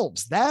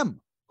themselves,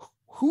 them,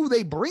 who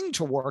they bring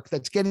to work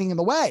that's getting in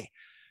the way.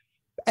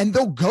 And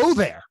they'll go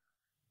there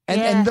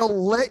and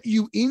they'll let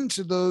you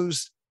into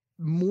those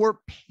more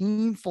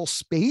painful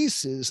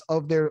spaces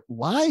of their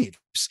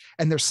lives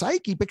and their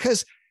psyche,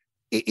 because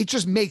it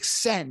just makes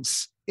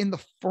sense in the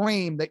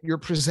frame that you're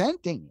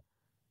presenting.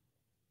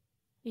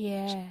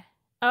 Yeah.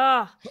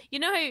 Oh,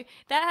 that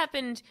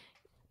happened,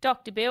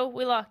 Dr. Bill.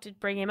 We like to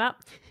bring him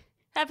up.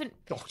 Happened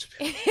Dr.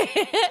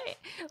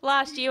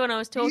 last year when I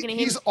was talking to him.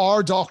 He's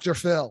our Dr.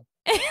 Phil.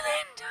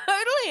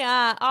 Totally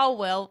are. Oh,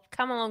 well,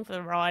 come along for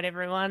the ride,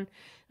 everyone.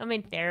 I'm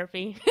in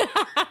therapy.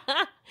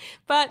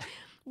 But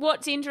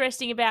what's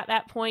interesting about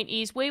that point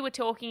is we were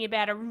talking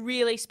about a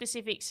really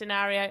specific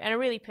scenario and a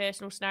really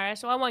personal scenario,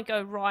 so I won't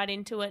go right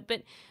into it,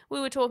 but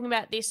we were talking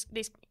about this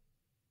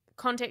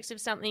context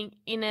of something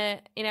in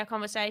our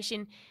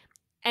conversation,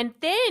 and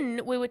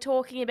then we were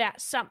talking about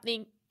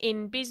something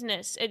in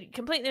business, a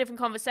completely different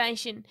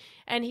conversation,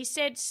 and he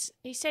said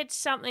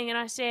something, and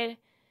I said,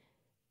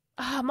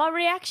 my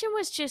reaction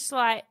was just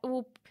like,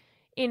 well,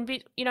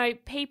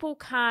 people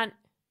can't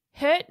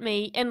hurt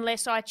me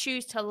unless I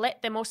choose to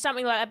let them, or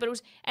something like that.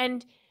 But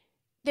and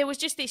there was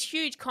just this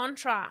huge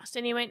contrast,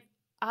 and he went,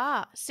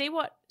 see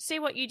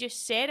what you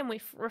just said, and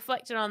we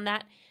reflected on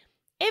that.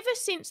 Ever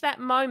since that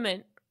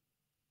moment,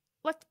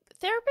 like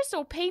therapists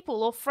or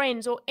people or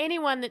friends or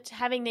anyone that's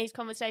having these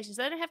conversations,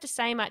 they don't have to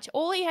say much.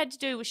 All he had to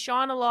do was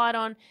shine a light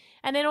on,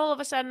 and then all of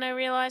a sudden I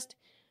realized,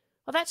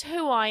 well, that's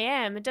who I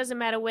am. It doesn't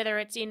matter whether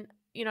it's in,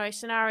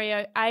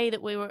 scenario A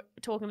that we were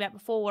talking about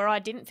before, where I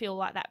didn't feel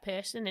like that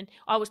person and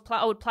I would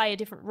play a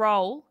different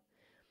role.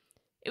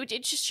 I'm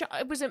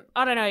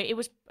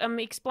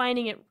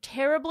explaining it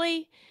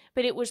terribly,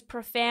 but it was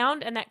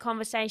profound, and that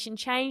conversation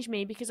changed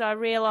me because I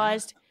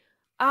realized,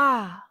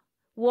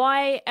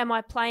 why am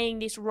I playing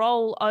this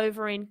role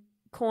over in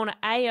corner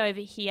A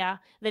over here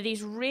that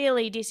is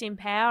really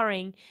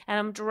disempowering, and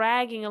I'm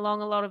dragging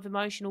along a lot of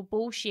emotional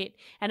bullshit,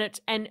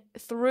 and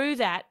through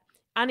that,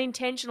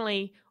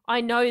 unintentionally, I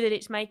know that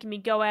it's making me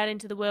go out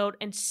into the world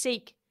and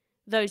seek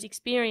those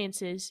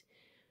experiences,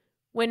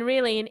 when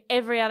really in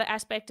every other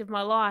aspect of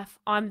my life,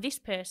 I'm this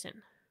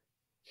person.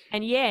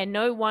 And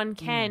no one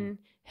can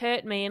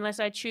hurt me unless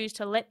I choose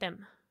to let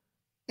them.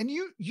 And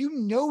you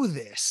know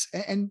this,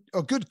 and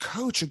a good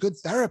coach, a good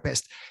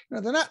therapist,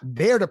 they're not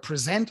there to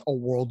present a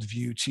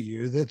worldview to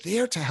you. They're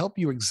there to help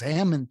you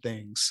examine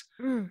things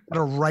that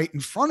are right in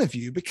front of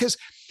you. Because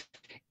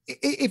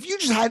if you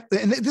just had,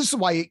 and this is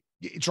why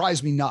it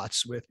drives me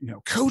nuts with,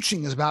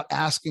 coaching is about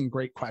asking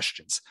great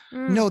questions.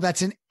 No,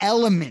 that's an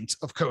element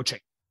of coaching.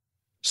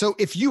 So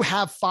if you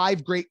have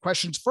 5 great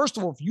questions, first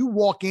of all, if you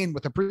walk in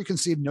with a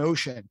preconceived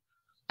notion,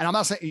 and I'm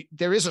not saying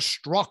there is a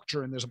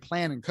structure and there's a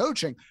plan in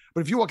coaching,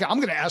 but if you walk in, I'm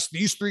going to ask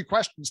these 3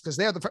 questions because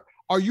they're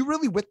are you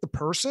really with the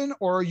person,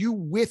 or are you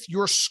with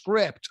your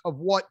script of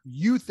what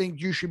you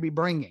think you should be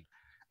bringing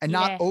and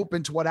not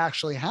open to what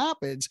actually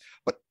happens?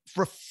 But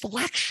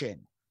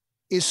reflection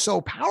is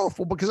so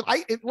powerful, because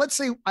let's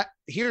say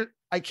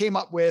I came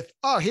up with,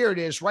 here it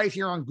is right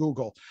here on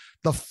Google,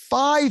 the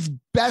 5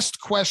 best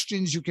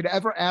questions you could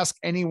ever ask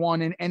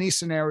anyone in any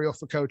scenario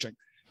for coaching.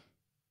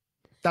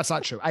 That's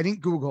not true. I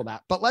didn't Google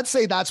that, but let's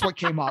say that's what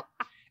came up.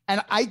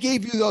 And I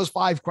gave you those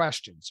 5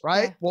 questions,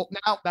 right? Yeah. Well,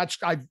 now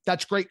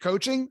that's great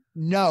coaching.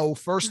 No,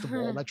 first of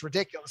all, that's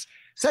ridiculous.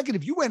 Second,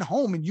 if you went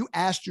home and you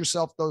asked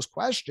yourself those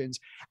questions,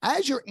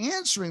 as you're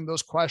answering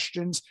those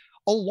questions,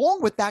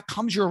 along with that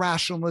comes your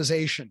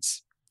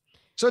rationalizations.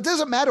 So it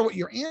doesn't matter what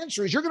your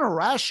answer is. You're going to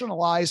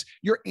rationalize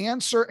your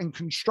answer and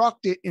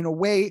construct it in a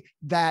way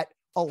that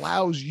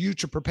allows you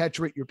to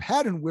perpetuate your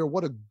pattern, where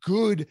what a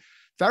good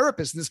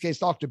therapist, in this case,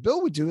 Dr.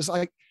 Bill, would do is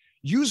like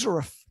use a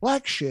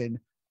reflection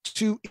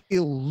to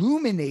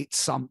illuminate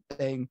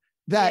something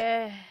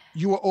that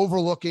you were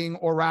overlooking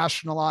or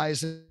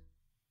rationalizing,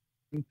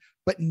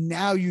 but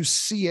now you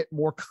see it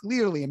more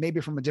clearly and maybe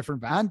from a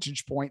different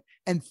vantage point.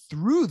 And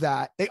through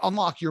that, they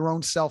unlock your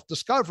own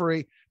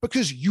self-discovery,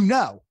 because you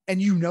know.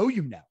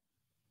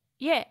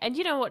 Yeah. And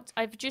you know what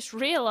I've just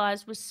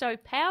realized was so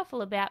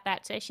powerful about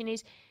that session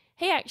is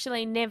he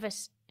actually never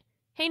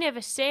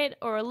said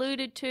or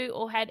alluded to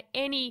or had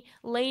any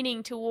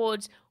leaning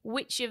towards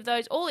which of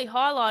those. All he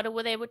highlighted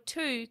were there were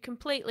 2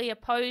 completely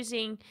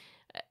opposing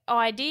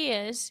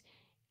ideas,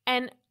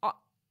 and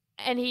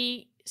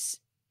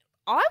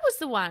I was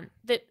the one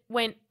that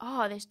went,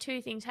 there's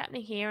 2 things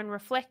happening here, and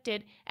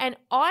reflected, and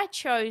I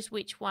chose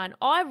which one.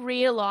 I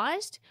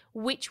realized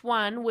which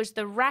one was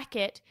the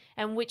racket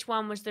and which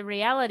one was the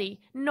reality,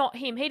 not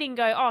him. He didn't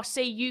go,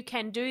 see, you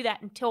can do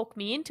that, and talk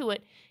me into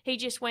it. He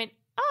just went,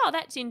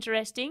 that's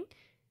interesting.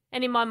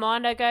 And in my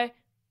mind, I go,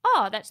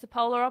 that's the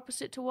polar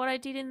opposite to what I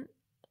did in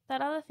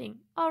that other thing.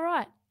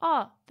 Right.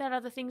 That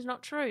other thing's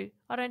not true.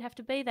 I don't have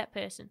to be that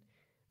person.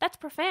 That's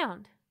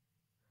profound.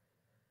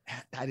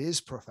 That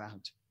is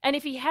profound. And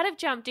if he had have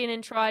jumped in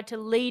and tried to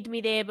lead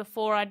me there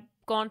before I'd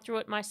gone through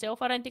it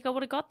myself, I don't think I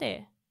would have got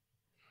there.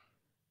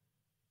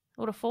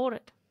 I would have fought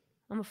it.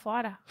 I'm a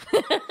fighter.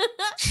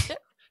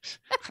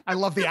 I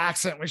love the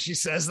accent when she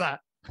says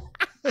that.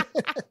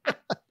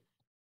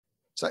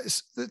 So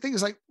the thing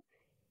is, like,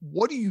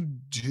 what do you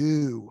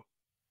do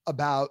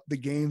about the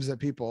games that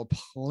people are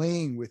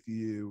playing with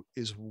you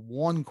is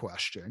one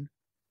question.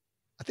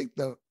 I think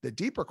the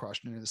deeper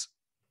question is,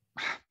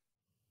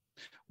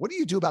 what do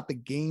you do about the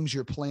games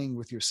you're playing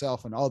with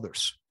yourself and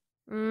others?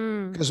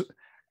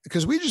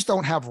 Because we just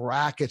don't have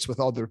rackets with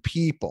other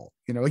people.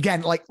 You know,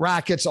 again, like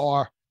rackets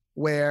are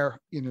where,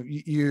 you know,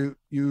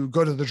 you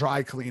go to the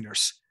dry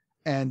cleaners,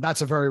 and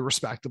that's a very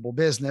respectable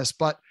business.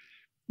 But,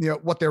 you know,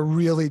 what they're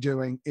really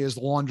doing is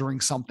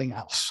laundering something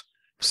else.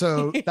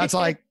 So that's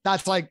like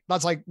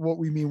what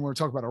we mean when we're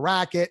talking about a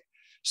racket.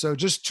 So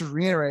just to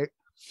reiterate,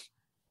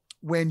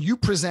 when you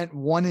present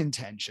one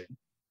intention,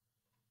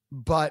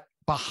 but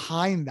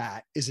behind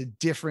that is a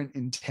different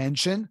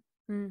intention,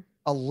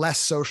 a less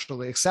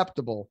socially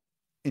acceptable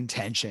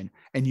intention,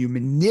 and you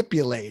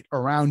manipulate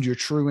around your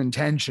true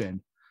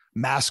intention,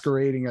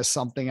 masquerading as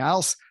something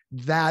else,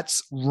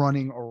 that's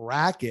running a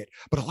racket.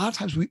 But a lot of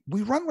times we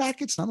run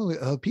rackets not only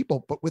with other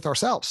people, but with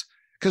ourselves,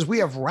 because we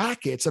have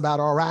rackets about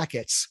our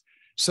rackets.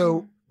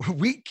 So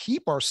we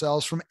keep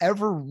ourselves from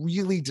ever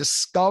really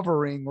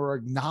discovering or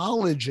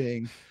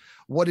acknowledging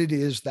what it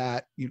is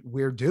that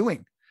we're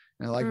doing.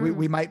 You know, like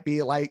we might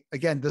be like,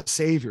 again, the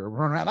savior. We're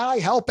running around, I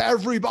help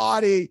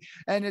everybody.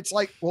 And it's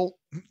like, well,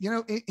 you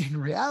know, in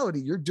reality,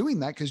 you're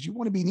doing that because you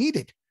want to be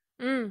needed.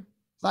 It's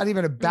not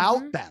even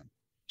about them.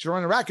 You're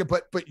on a racket,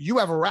 but you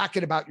have a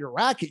racket about your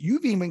racket.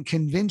 You've even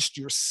convinced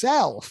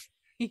yourself,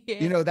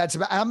 you know, that's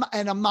about,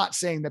 and I'm not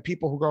saying that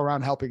people who go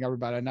around helping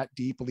everybody are not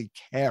deeply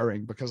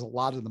caring, because a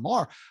lot of them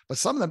are, but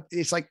some of them,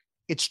 it's like,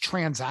 it's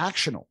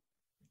transactional,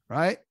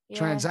 right?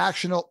 Yes.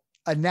 Transactional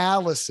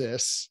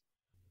analysis.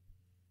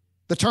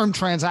 The term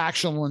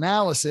transactional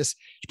analysis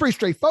is pretty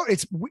straightforward.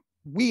 It's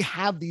we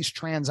have these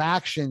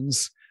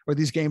transactions or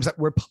these games that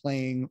we're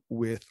playing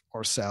with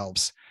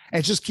ourselves. And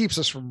it just keeps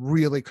us from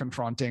really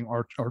confronting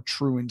our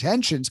true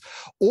intentions,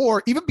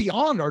 or even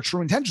beyond our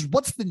true intentions.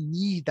 What's the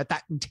need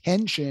that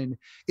intention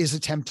is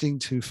attempting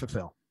to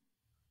fulfill?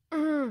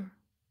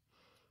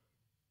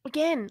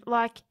 Again,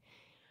 like,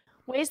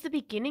 where's the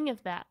beginning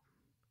of that?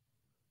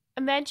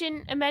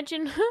 Imagine,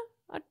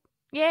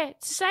 yeah,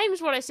 it's the same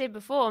as what I said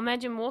before.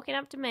 Imagine walking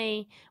up to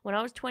me when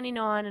I was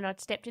 29 and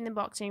I'd stepped in the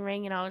boxing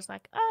ring and I was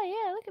like, oh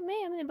yeah, look at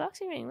me, I'm in the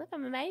boxing ring. Look,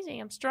 I'm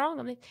amazing, I'm strong.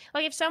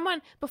 Like, if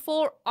someone,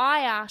 before I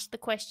asked the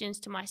questions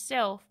to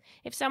myself,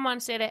 if someone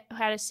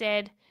had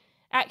said,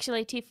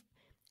 actually, Tiff,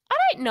 I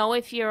don't know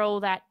if you're all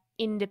that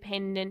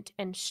independent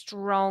and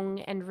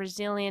strong and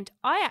resilient.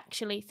 I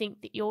actually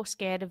think that you're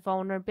scared of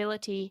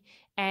vulnerability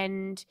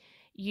and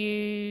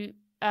you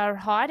are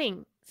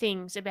hiding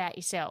things about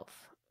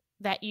yourself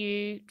that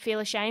you feel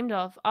ashamed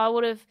of. I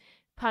would have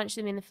punched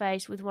them in the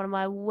face with one of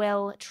my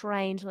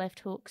well-trained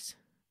left hooks.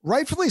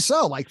 Rightfully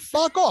so. Like,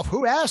 fuck off.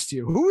 Who asked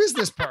you? Who is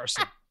this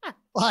person?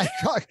 like,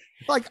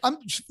 I'm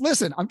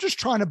just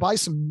trying to buy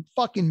some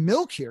fucking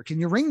milk here. Can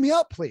you ring me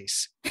up,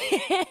 please?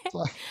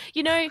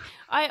 You know,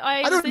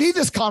 I don't need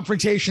this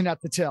confrontation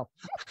at the till.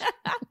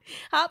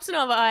 Harps and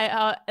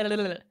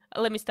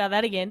let me start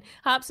that again.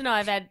 Harps and I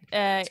have had,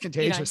 it's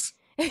contagious.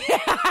 We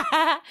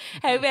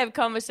have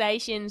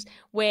conversations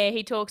where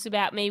he talks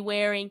about me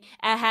wearing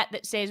a hat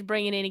that says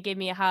bring it in and give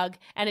me a hug,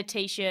 and a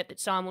t-shirt that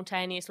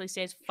simultaneously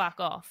says fuck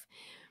off.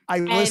 I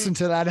listened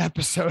to that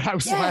episode. I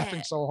was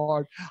laughing so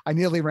hard. I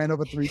nearly ran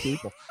over 3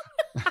 people.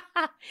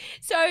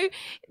 So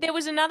there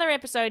was another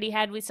episode he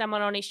had with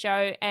someone on his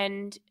show,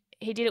 and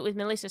he did it with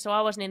Melissa, so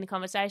I wasn't in the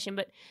conversation,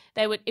 but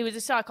it was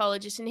a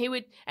psychologist, and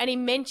he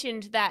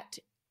mentioned that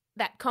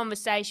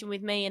conversation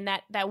with me and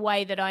that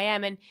way that I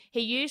am. And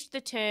he used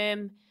the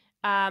term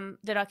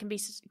that I can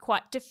be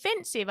quite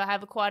defensive. I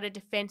have quite a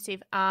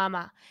defensive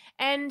armor.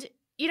 And,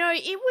 you know,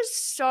 it was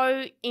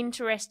so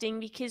interesting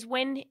because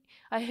when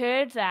I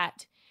heard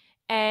that,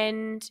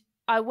 and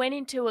I went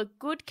into a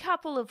good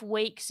couple of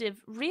weeks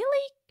of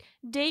really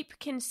deep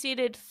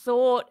considered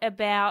thought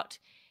about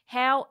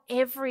how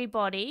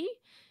everybody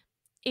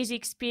is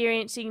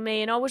experiencing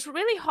me. And I was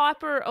really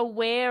hyper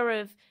aware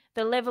of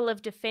the level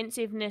of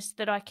defensiveness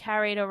that I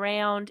carried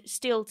around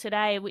still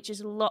today, which is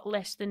a lot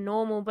less than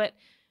normal. But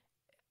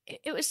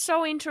it was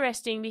so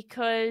interesting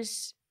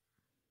because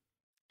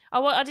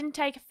I didn't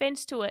take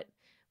offense to it,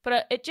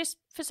 but it just,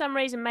 for some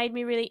reason, made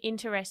me really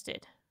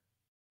interested.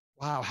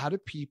 Wow, how do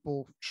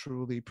people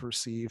truly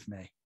perceive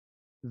me?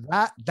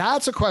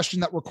 That's a question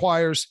that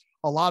requires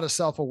a lot of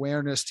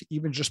self-awareness to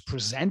even just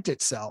present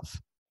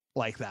itself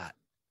like that.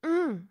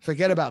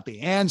 Forget about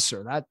the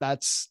answer.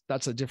 That's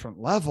a different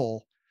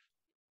level.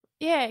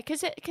 Yeah,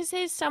 because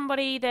there's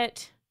somebody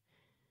that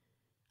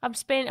I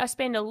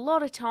spend a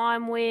lot of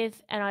time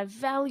with and I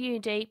value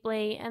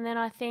deeply, and then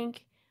I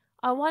think,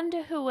 I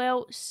wonder who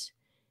else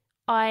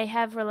I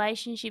have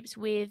relationships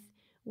with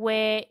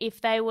where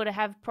if they were to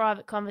have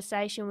private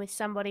conversation with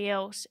somebody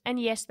else, and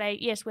yes,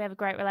 we have a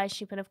great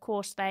relationship, and of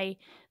course they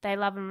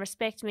love and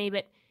respect me,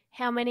 but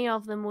how many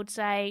of them would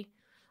say,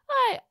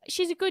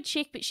 she's a good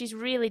chick, but she's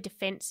really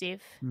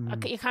defensive.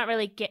 You can't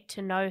really get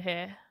to know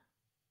her.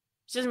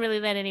 She doesn't really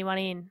let anyone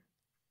in.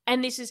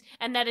 And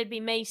that'd be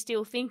me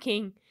still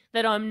thinking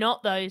that I'm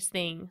not those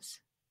things.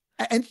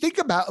 And think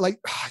about, like,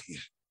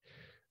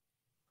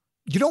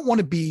 you don't want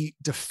to be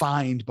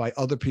defined by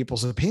other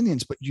people's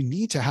opinions, but you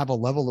need to have a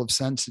level of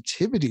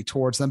sensitivity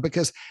towards them,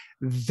 because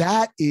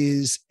that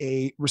is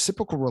a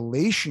reciprocal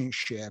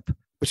relationship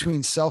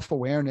between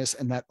self-awareness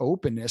and that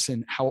openness,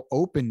 and how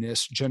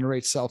openness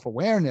generates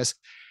self-awareness.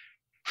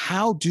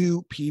 How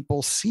do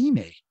people see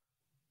me?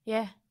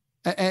 Yeah.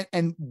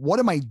 And what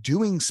am I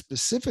doing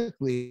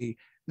specifically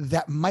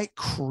that might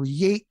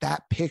create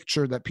that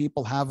picture that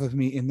people have of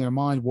me in their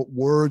mind? What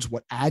words,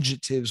 what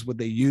adjectives would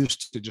they use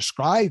to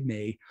describe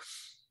me?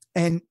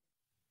 And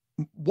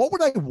what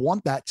would I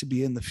want that to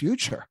be in the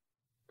future?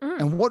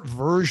 And what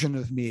version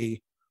of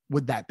me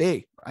would that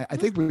be? I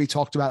think we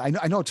talked about,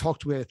 I know I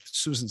talked with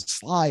Susan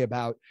Sly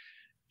about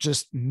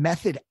just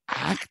method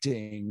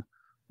acting,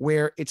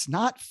 where it's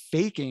not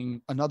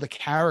faking another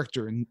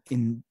character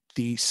in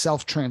the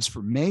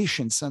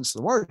self-transformation sense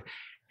of the word.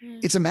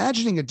 It's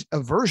imagining a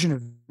version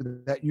of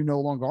that you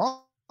no longer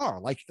are.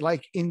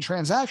 Like in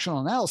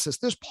transactional analysis,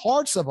 there's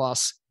parts of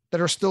us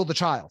that are still the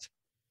child,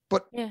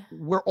 but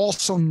we're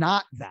also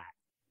not that.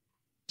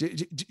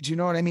 Do you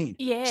know what I mean?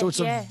 Yeah. So it's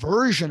a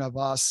version of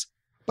us,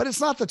 but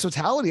it's not the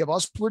totality of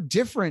us. We're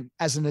different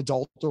as an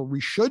adult, or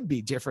we should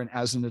be different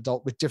as an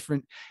adult with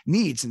different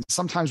needs. And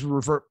sometimes we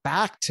revert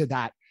back to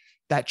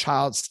that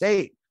child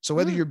state. So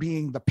whether you're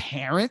being the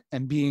parent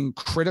and being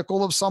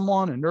critical of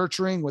someone and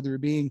nurturing, whether you're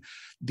being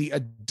the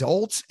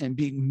adult and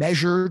being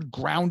measured,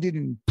 grounded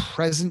in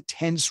present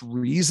tense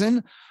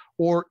reason,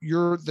 or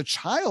you're the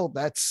child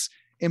that's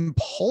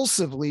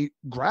impulsively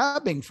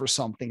grabbing for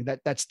something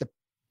that's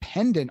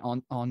dependent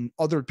on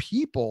other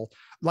people,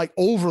 like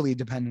overly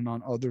dependent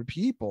on other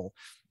people.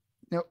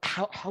 Now,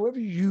 however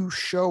you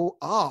show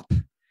up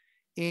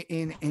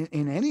in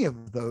any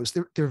of those,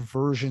 they're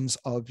versions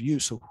of you.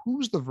 So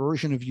who's the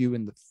version of you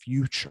in the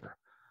future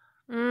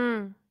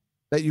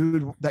that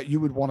you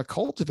would want to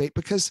cultivate?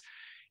 Because,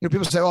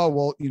 people say, oh,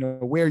 well,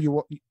 where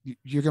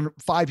you're going to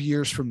 5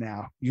 years from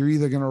now, you're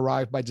either going to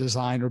arrive by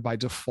design or by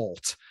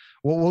default.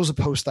 What was a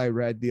post I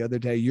read the other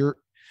day? You're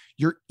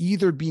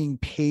either being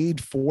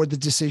paid for the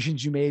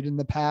decisions you made in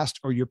the past,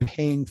 or you're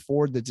paying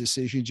for the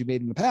decisions you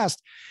made in the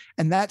past.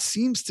 And that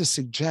seems to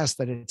suggest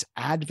that it's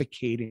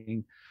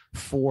advocating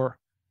for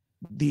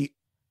the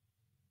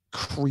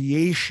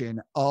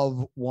creation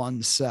of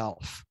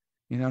oneself,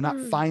 not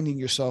finding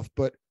yourself,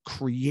 but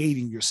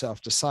creating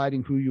yourself,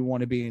 deciding who you want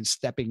to be and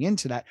stepping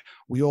into that.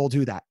 We all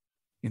do that,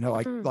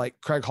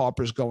 like Craig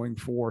Harper's going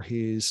for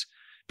his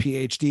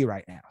PhD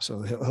right now.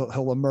 So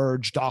he'll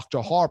emerge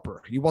Dr.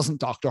 Harper. He wasn't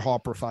Dr.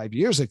 Harper 5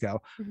 years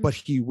ago, but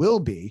he will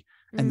be.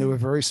 And there were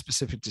very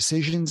specific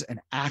decisions and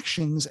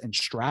actions and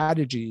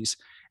strategies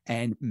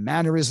and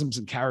mannerisms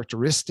and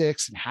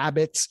characteristics and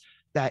habits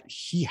that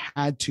he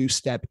had to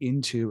step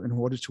into in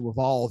order to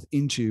evolve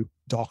into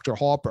Dr.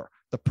 Harper,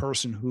 the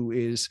person who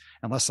is,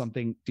 unless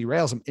something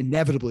derails him,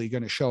 inevitably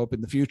going to show up in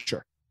the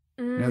future.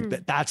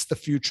 That's the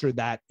future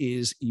that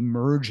is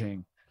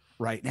emerging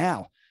right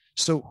now.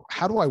 So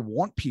how do I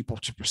want people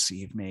to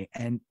perceive me?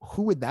 And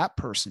who would that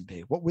person be?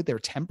 What would their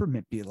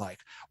temperament be like?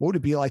 What would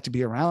it be like to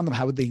be around them?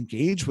 How would they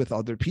engage with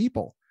other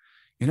people?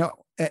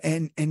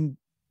 And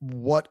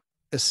what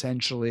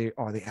essentially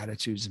are the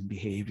attitudes and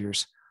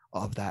behaviors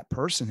of that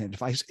person? And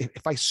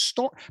if I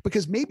start,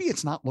 because maybe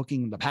it's not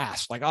looking in the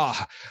past, like,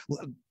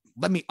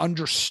 let me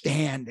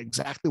understand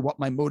exactly what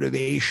my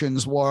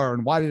motivations were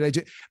and why did I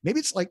do. Maybe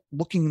it's like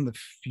looking in the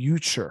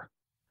future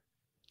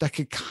that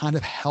could kind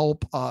of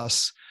help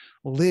us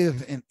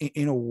live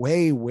in a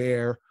way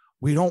where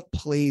we don't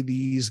play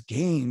these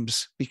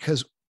games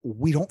because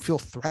we don't feel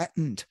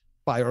threatened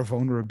by our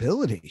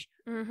vulnerability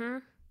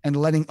and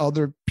letting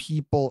other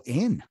people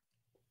in.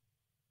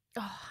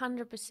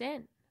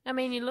 100%. I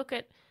mean, you look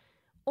at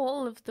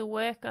all of the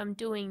work I'm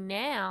doing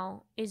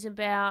now is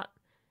about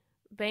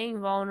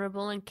being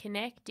vulnerable and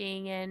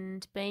connecting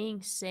and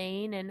being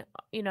seen, and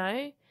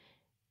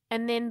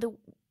and then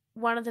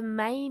one of the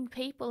main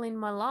people in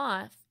my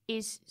life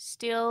is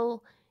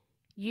still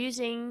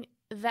using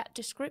that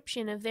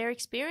description of their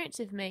experience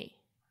of me.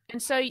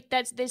 And so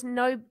there's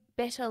no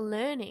better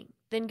learning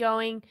than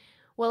going,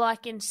 well, I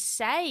can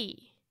say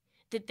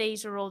that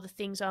these are all the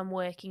things I'm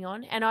working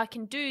on, and I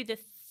can do the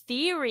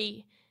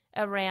theory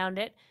around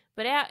it,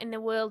 but out in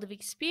the world of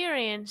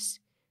experience,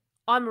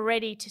 I'm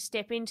ready to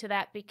step into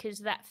that, because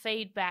that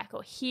feedback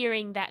or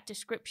hearing that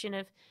description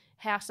of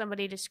how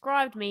somebody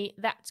described me,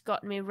 that's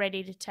got me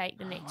ready to take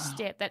the next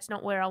step. That's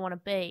not where I want to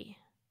be.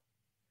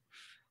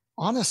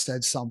 Anna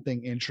said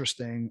something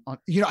interesting.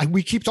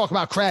 We keep talking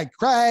about Craig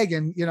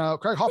and,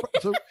 Craig Harper.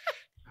 So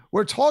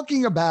we're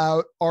talking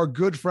about our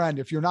good friend.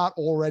 If you're not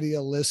already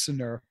a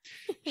listener,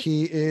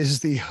 he is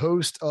the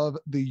host of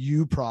the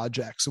U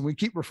Project. So we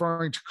keep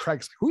referring to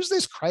Craig. Who's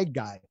this Craig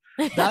guy?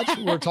 That's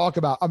what we're talking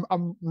about.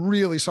 I'm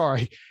really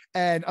sorry.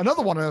 And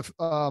another one of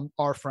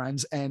our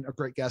friends and a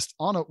great guest,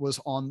 Anna, was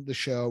on the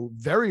show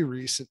very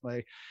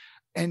recently.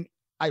 And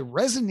I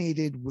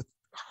resonated with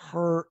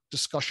her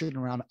discussion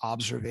around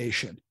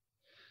observation.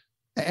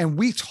 And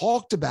we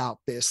talked about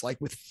this like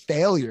with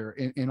failure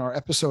in our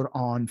episode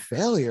on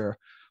failure,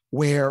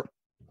 where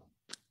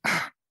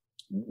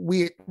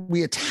we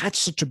attach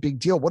such a big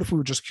deal. What if we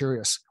were just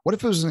curious? What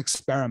if it was an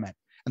experiment?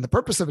 And the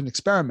purpose of an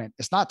experiment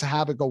is not to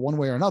have it go one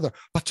way or another,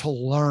 but to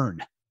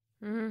learn,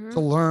 to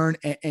learn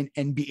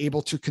and be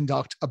able to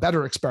conduct a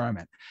better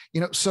experiment.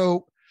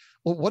 So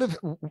well,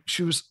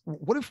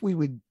 what if we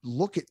would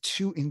look at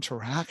two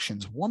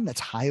interactions, one that's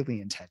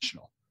highly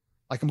intentional,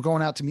 like I'm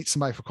going out to meet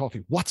somebody for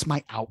coffee. What's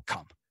my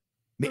outcome?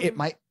 It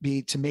might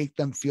be to make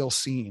them feel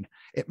seen.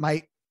 It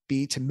might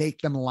be to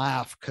make them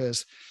laugh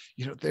because,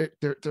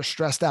 they're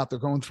stressed out. They're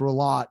going through a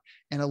lot,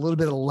 and a little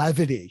bit of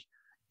levity,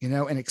 and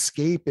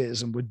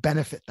escapism would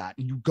benefit that.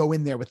 And you go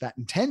in there with that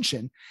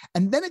intention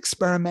and then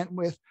experiment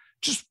with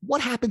just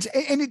what happens.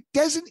 And it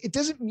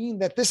doesn't mean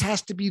that this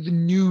has to be the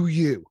new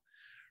you,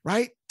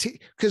 right?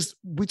 Because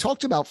we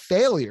talked about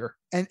failure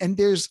and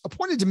there's a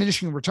point of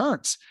diminishing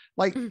returns,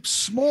 like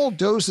small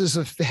doses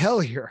of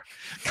failure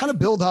kind of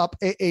build up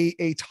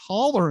a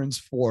tolerance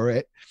for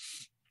it.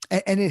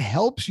 And it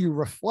helps you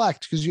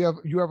reflect because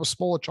you have a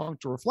smaller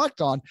chunk to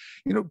reflect on.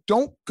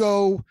 Don't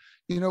go,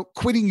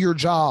 quitting your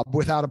job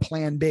without a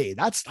plan B.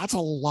 That's a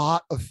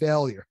lot of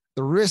failure.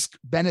 The risk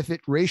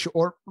benefit ratio,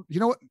 or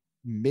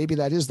maybe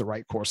that is the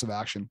right course of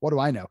action. What do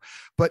I know?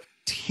 But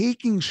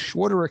taking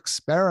shorter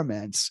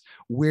experiments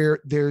where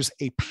there's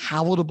a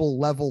palatable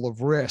level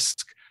of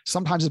risk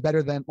sometimes is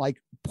better than like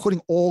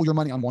putting all your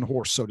money on one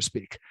horse, so to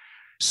speak.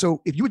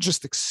 So if you would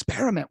just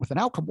experiment with an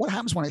outcome, what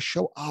happens when I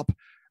show up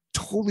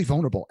totally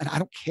vulnerable and I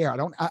don't care? I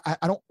don't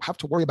have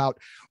to worry about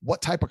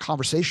what type of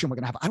conversation we're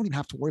going to have. I don't even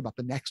have to worry about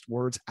the next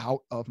words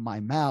out of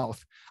my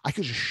mouth. I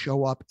could just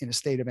show up in a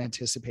state of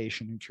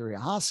anticipation and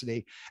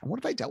curiosity. And what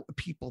if I dealt with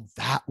people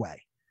that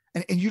way?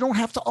 And you don't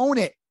have to own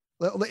it.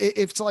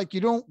 If it's like you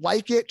don't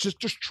like it,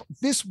 just try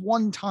this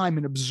one time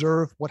and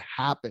observe what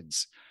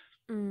happens.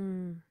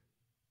 I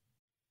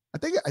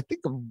think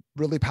a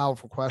really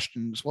powerful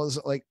question was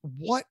like,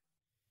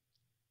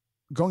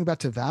 going back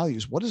to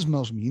values, what is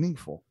most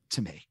meaningful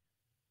to me?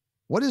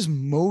 What is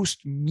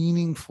most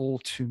meaningful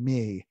to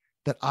me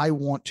that I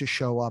want to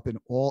show up in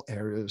all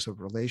areas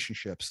of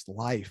relationships,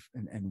 life,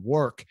 and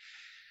work?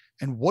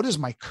 And what is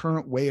my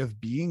current way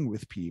of being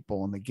with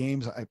people and the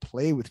games I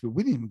play with?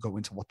 We didn't even go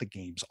into what the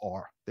games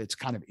are. It's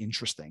kind of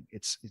interesting.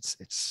 It's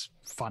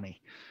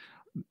funny,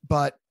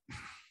 but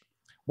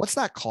what's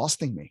that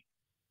costing me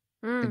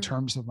in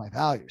terms of my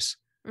values?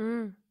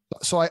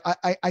 So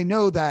I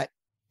know that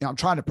I'm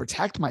trying to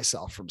protect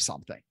myself from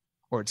something,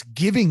 or it's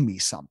giving me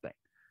something,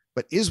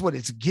 but is what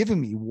it's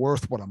giving me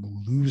worth what I'm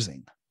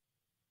losing?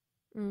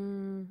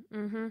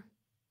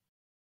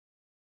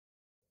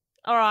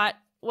 All right.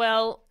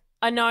 Well,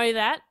 I know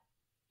that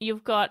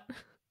you've got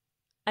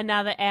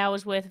another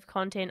hour's worth of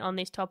content on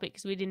this topic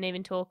because we didn't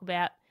even talk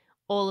about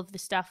all of the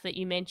stuff that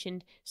you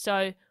mentioned.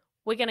 So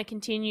we're going to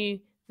continue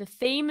the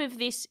theme of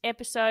this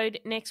episode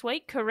next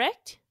week,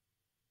 correct?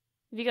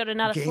 Have you got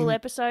another full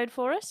episode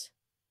for us?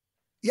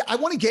 Yeah, I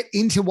want to get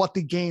into what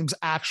the games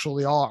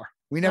actually are.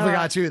 We never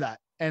got to that.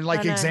 And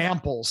like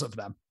examples of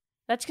them.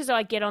 That's because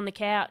I get on the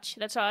couch.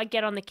 That's why I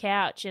get on the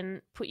couch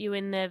and put you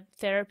in the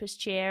therapist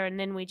chair, and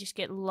then we just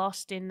get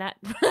lost in that.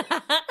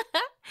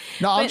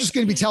 I'm just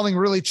going to be telling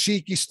really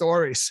cheeky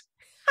stories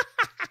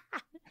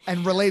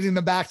and relating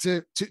them back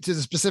to the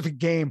specific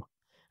game.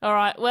 All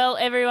right. Well,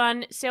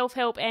 everyone,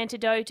 self-help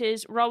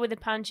antidoters, roll with the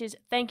punches.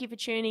 Thank you for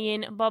tuning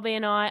in. Bobby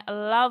and I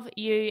love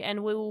you,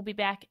 and we will be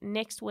back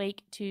next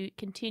week to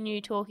continue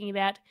talking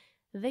about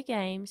the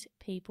games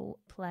people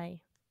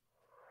play.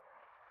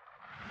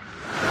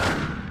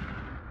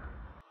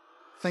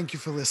 Thank you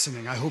for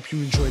listening. I hope you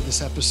enjoyed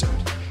this episode.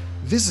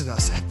 Visit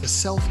us at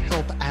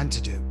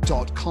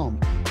theselfhelpantidote.com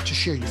to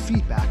share your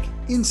feedback,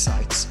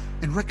 insights,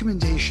 and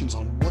recommendations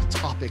on what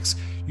topics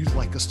you'd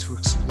like us to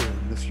explore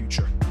in the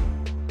future.